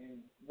brethren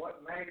and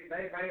what they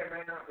may or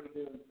may not be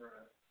doing for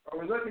us? Are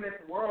we looking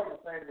at the world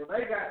and saying, well,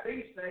 they got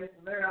these things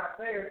and they're not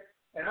there,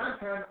 and I'm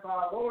trying to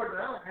follow the Lord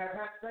and I don't have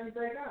half the things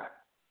they got?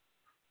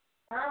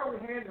 How are we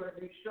handling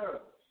these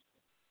struggles?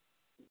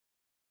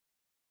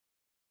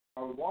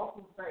 Are we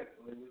walking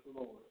faithfully with the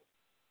Lord?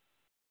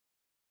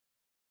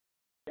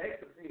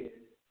 Jacob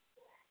did.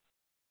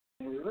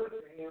 And we look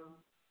at him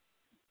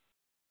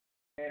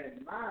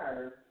and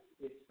admire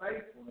his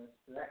faithfulness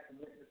to that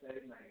commitment that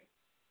he made.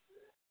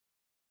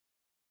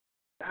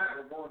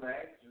 Tonight we're going to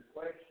answer the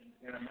question,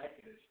 can I make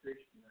it as a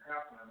Christian, or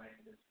how can I make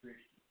it as a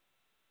Christian?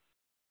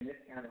 And this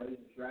kind of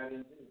leads us right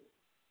into it.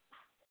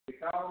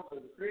 Because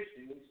as a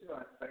Christian, we still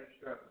have to face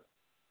struggles.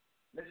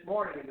 This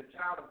morning, as a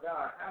child of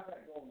God, how's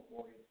that going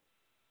for you?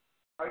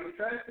 Are you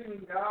trusting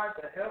in God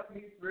to help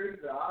you through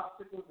the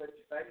obstacles that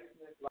you face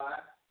in this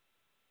life?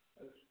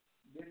 Those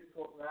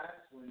difficult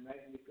nights when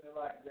maybe you feel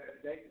like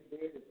Jacob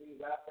did, as he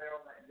was out there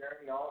on that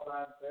journey all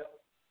by himself.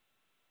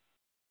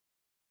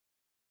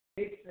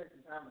 He spend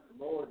some time with the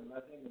Lord and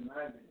let him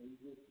remind you he's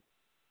with you.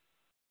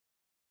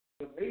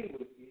 He'll be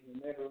with you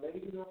and never leave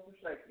you nor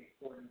forsake you,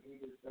 according to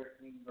Hebrews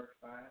 13, verse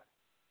 5.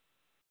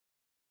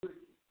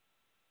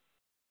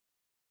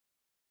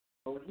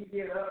 But when you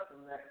get up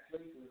from that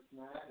sleepless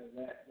night or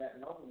that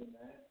lonely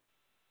night,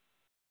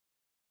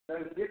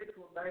 those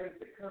difficult days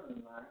that come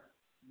in life,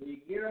 do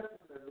you get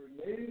up with a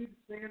renewed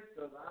sense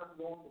of I'm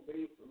going to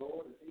be with the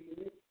Lord as he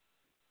did?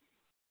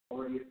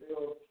 Or do you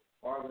feel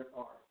farther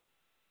apart?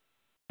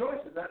 The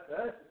choice is up to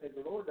us because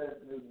the Lord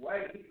doesn't move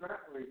away. He's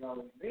right where he's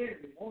always been,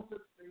 and he wants us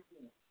to be with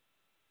him.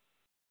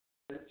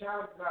 As a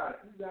child of God,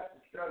 if you've got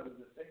some struggles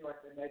that seem like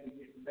they may be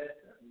getting the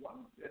best of you, why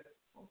don't you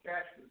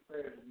ask for the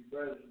prayers of your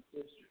brothers and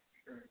sisters for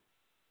strength?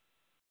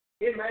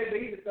 It may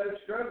be that those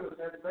struggles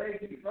have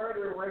led you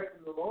further away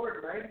from the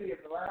Lord, maybe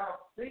have allowed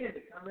sin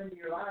to come into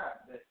your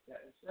life that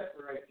will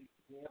separate you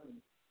from him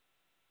and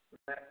from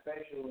that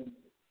special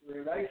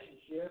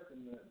relationship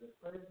and the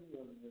cleansing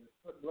of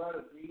the blood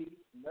of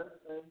Jesus and other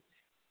things.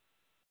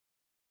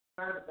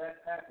 Why did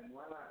that happen?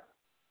 Why not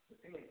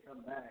repent,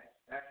 come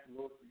back, ask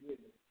the Lord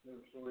forgiveness, and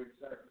restore your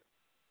service?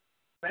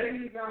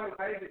 Maybe you've not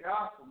obeyed the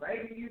gospel.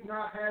 Maybe you've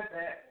not had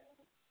that,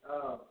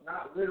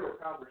 not literal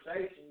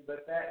conversation,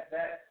 but that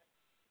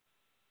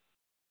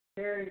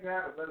carries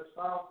out with those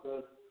thoughts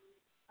of,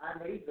 I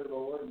need the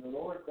Lord, and the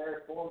Lord's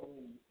there for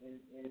me, and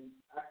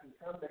I can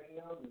come to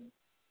Him, and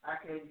I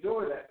can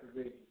enjoy that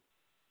provision.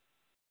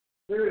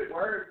 Through His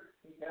Word,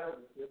 He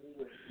tells us that He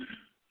will.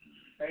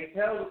 And He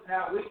tells us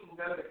how we can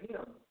go to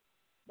Him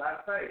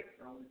by faith.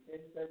 Romans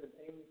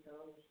 10:17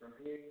 comes from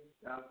hearing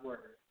God's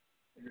Word.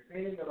 And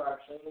repenting of our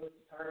sins,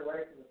 to turn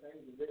away from the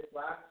things of this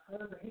life,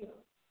 turn to Him.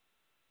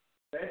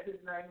 Confess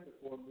His name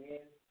before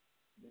men,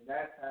 and be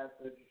baptized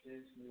so that your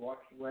sins can be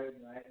washed away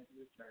in the ashes of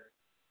the church.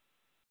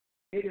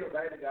 You need to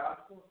obey the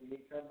gospel, so you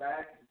need to come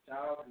back as a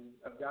child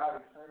of God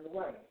who's turned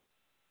away.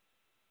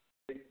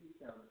 Please keep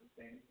coming and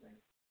stand and sing.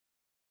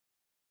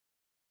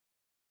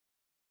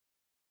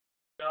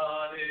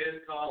 God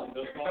is calling,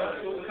 the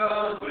Christ will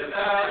come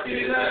without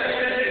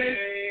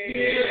delay.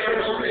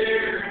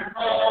 Hear,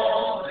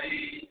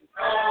 calling,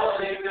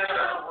 calling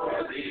now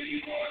for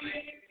thee.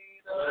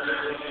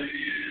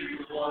 So you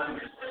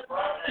wonder,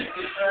 and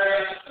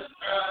the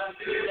time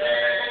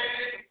today.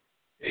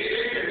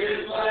 Hear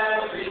His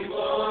loving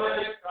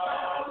voice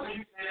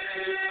calling,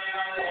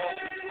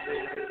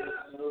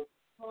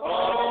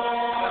 calling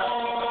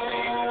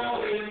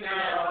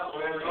now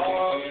for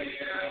all.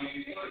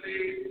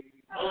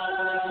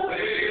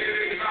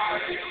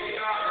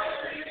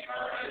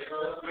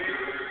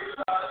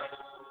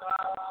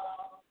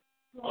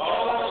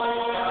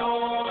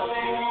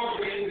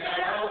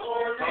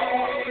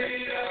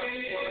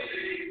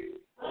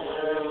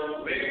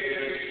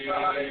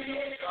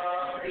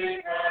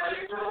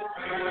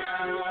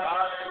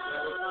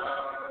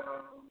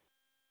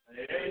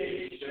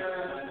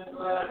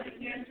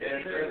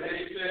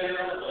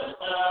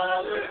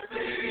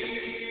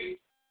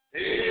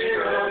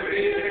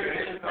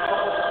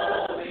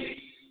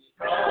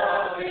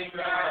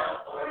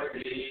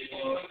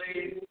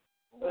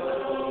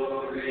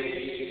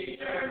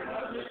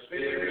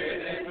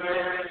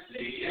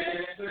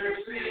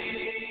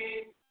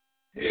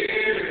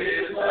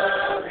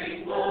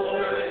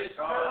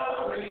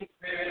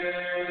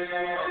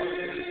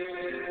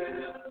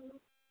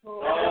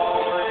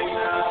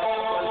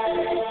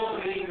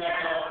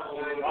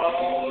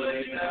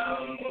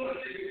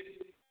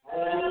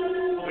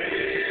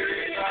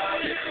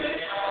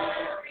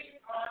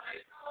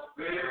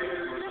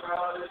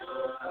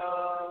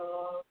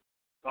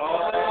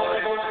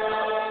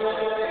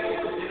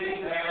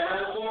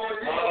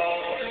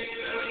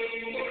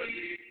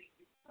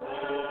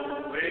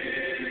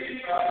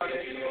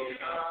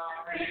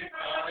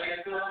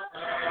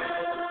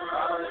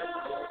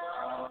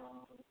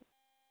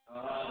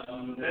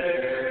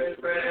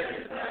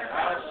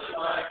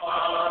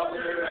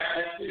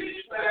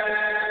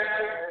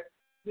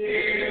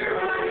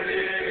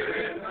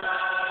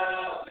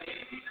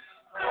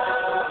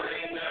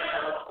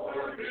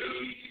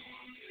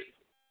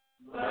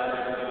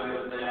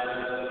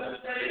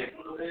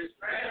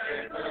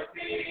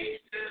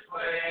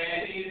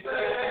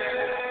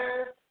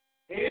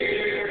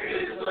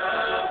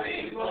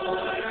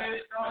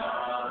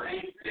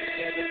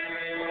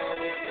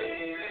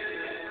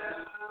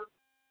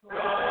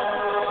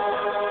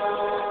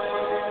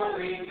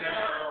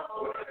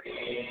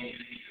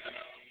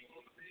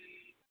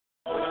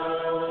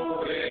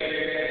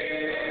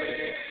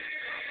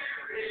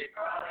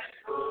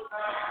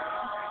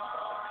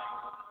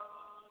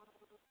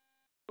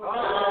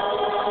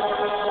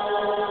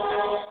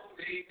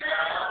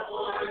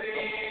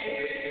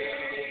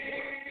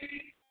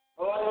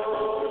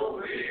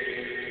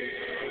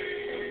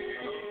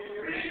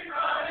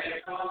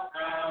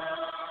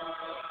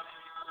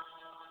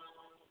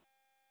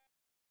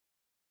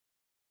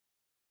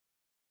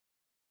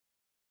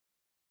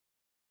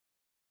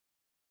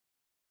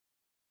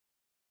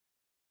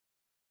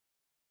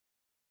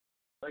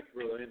 Thank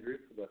you, Brother Andrew,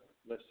 for the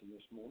lesson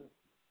this morning.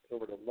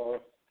 Covered a lot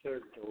of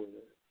territory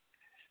there.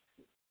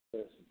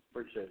 Lesson.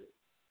 Appreciate it.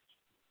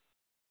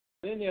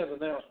 Any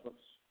other announcements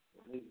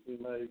that need to be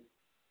made?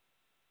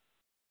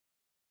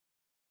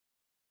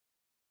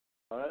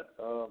 All right.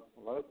 Well,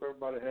 I hope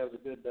everybody has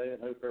a good day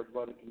and hope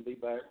everybody can be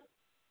back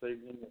this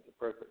evening at the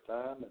perfect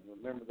time. And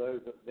remember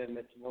those that have been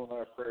mentioned on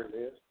our prayer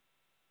list.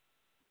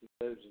 Keep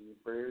those in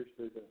your prayers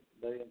through the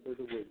day and through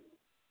the week.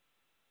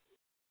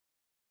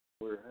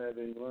 We're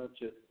having lunch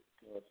at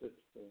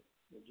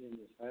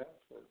Virginia's house,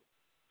 so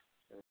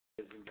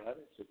everybody's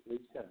invited, so please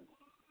come.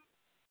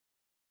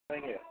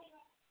 Anything else?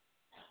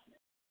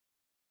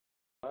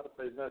 All right, if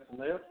there's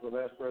nothing else,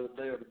 we'll ask Brother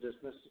Dale to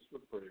dismiss us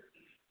with prayer.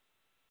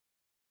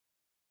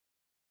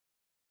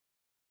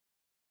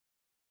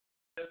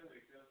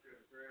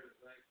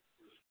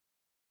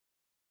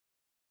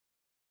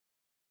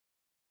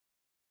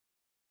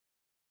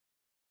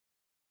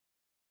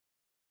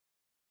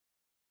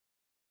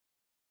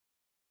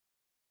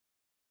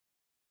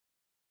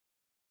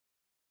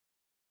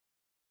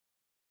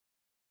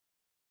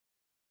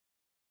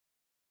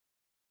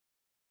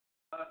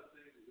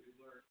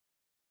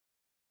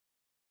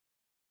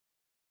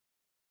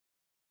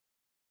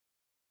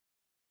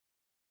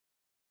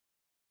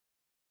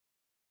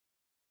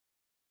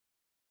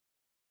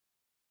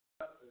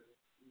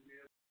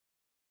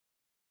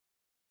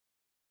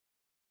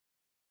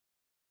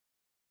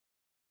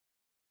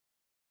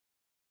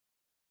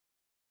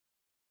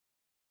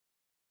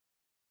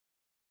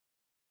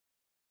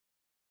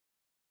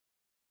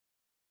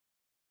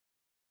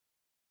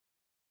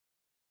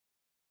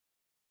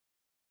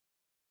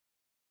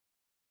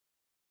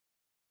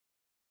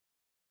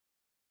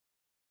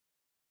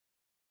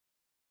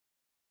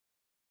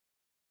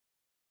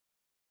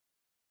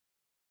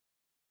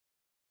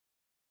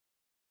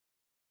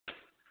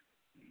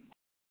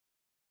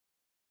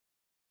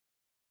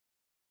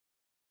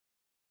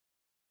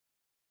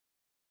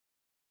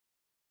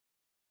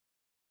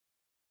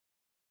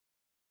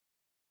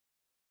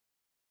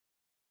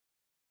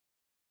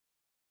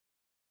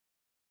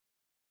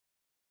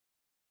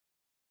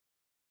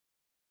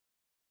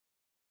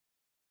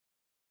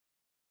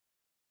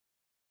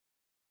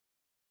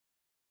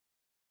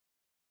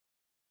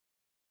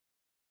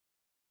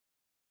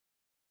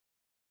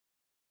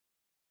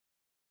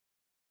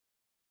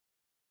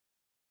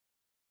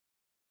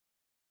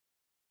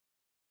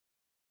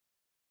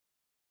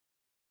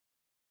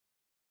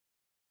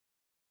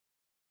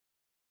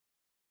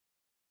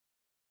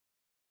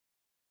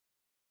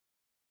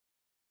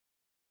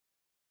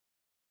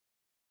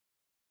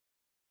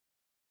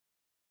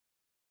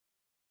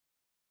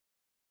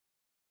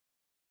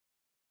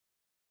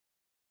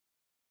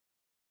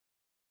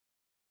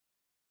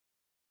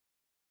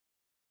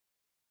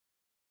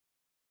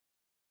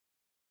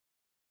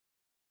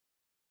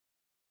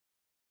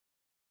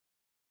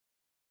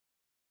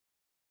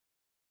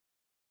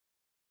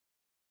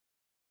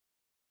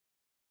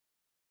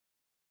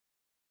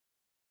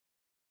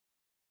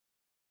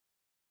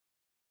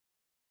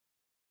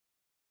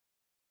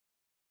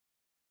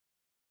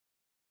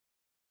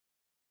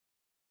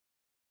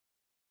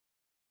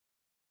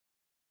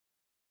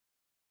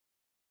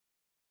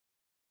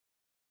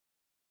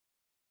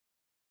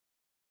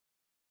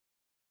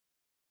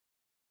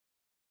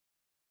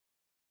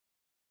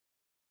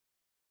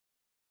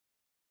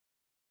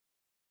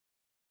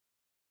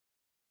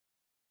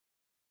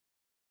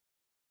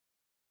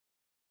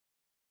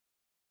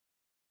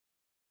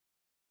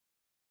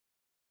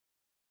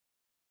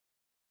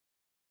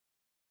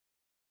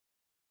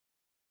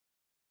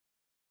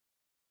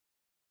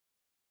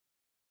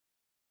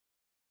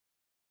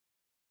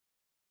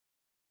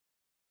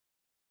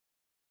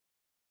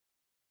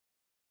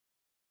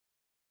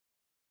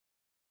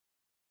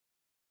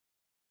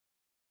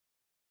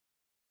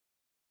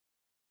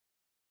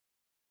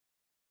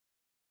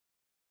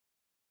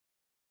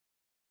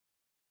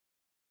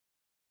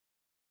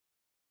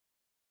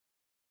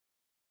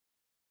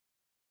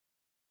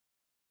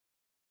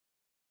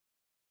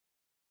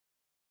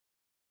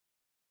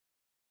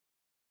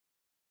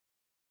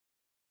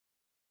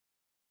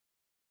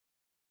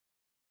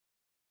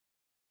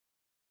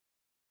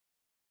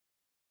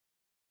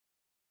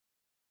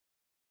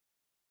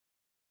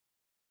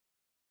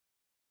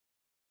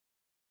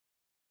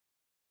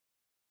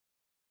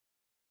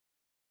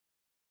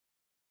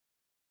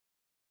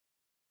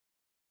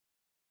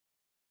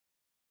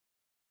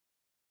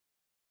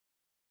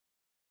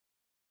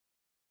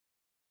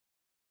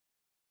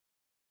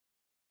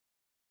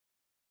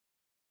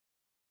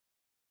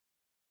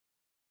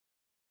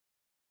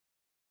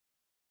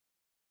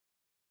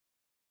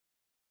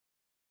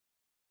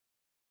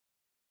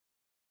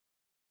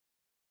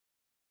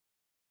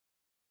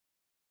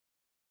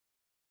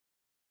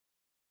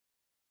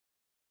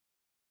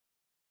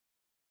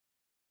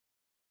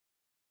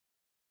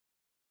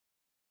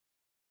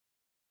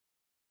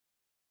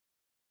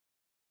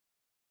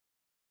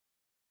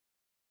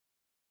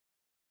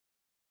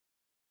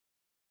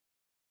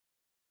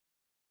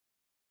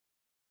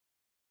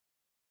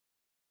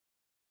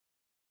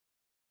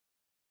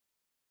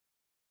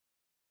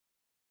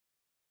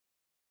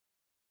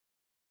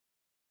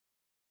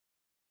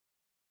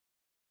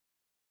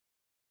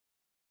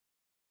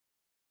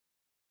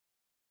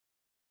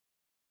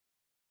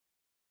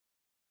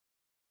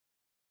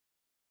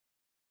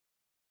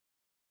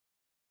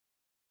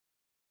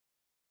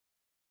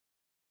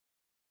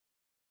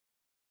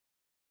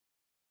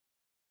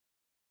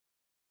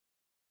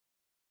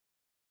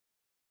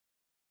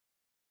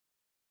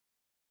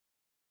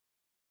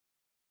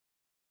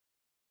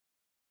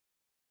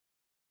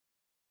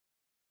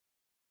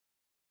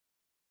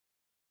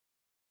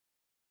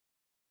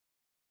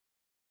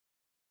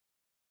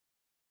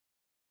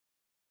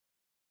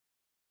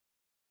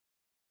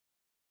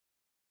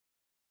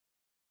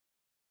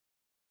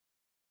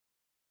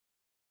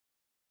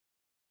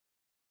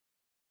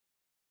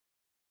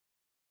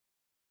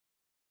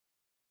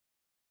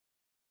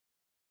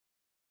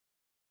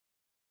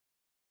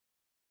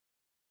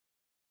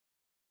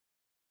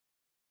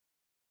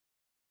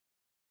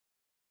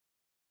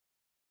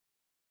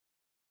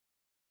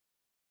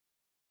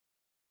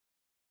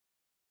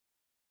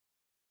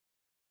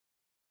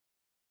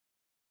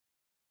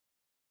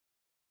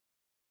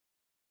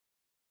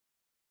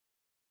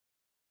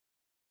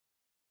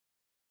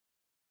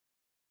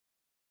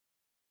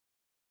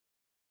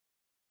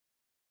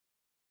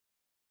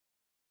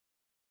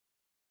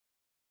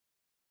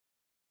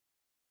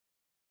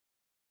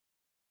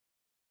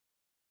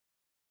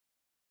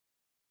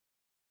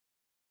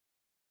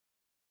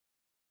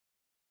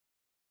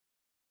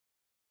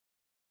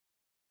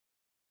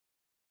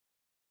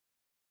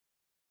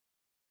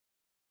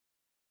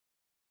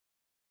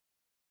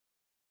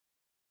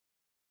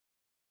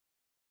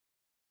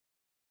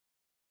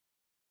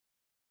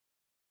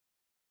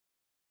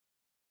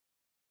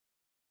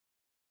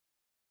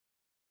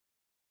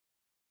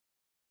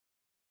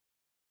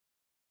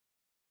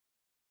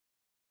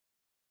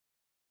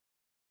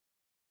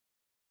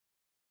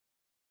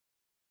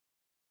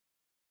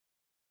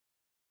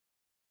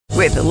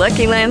 With the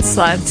Lucky Land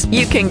Slots,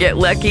 you can get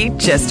lucky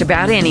just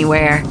about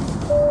anywhere.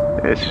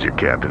 This is your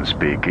captain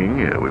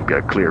speaking. We've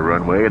got clear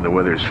runway and the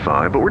weather's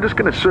fine, but we're just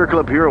going to circle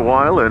up here a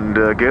while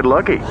and get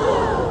lucky.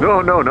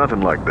 No,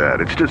 nothing like that.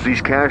 It's just these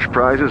cash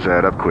prizes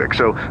add up quick.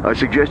 So I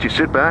suggest you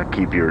sit back,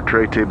 keep your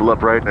tray table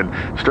upright,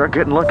 and start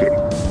getting lucky.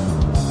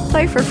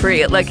 Play for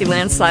free at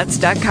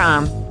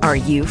LuckyLandSlots.com. Are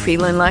you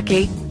feeling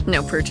lucky?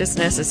 No purchase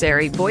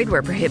necessary. Void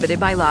where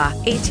prohibited by law.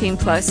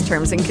 18+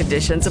 terms and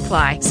conditions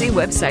apply. See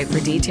website for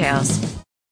details.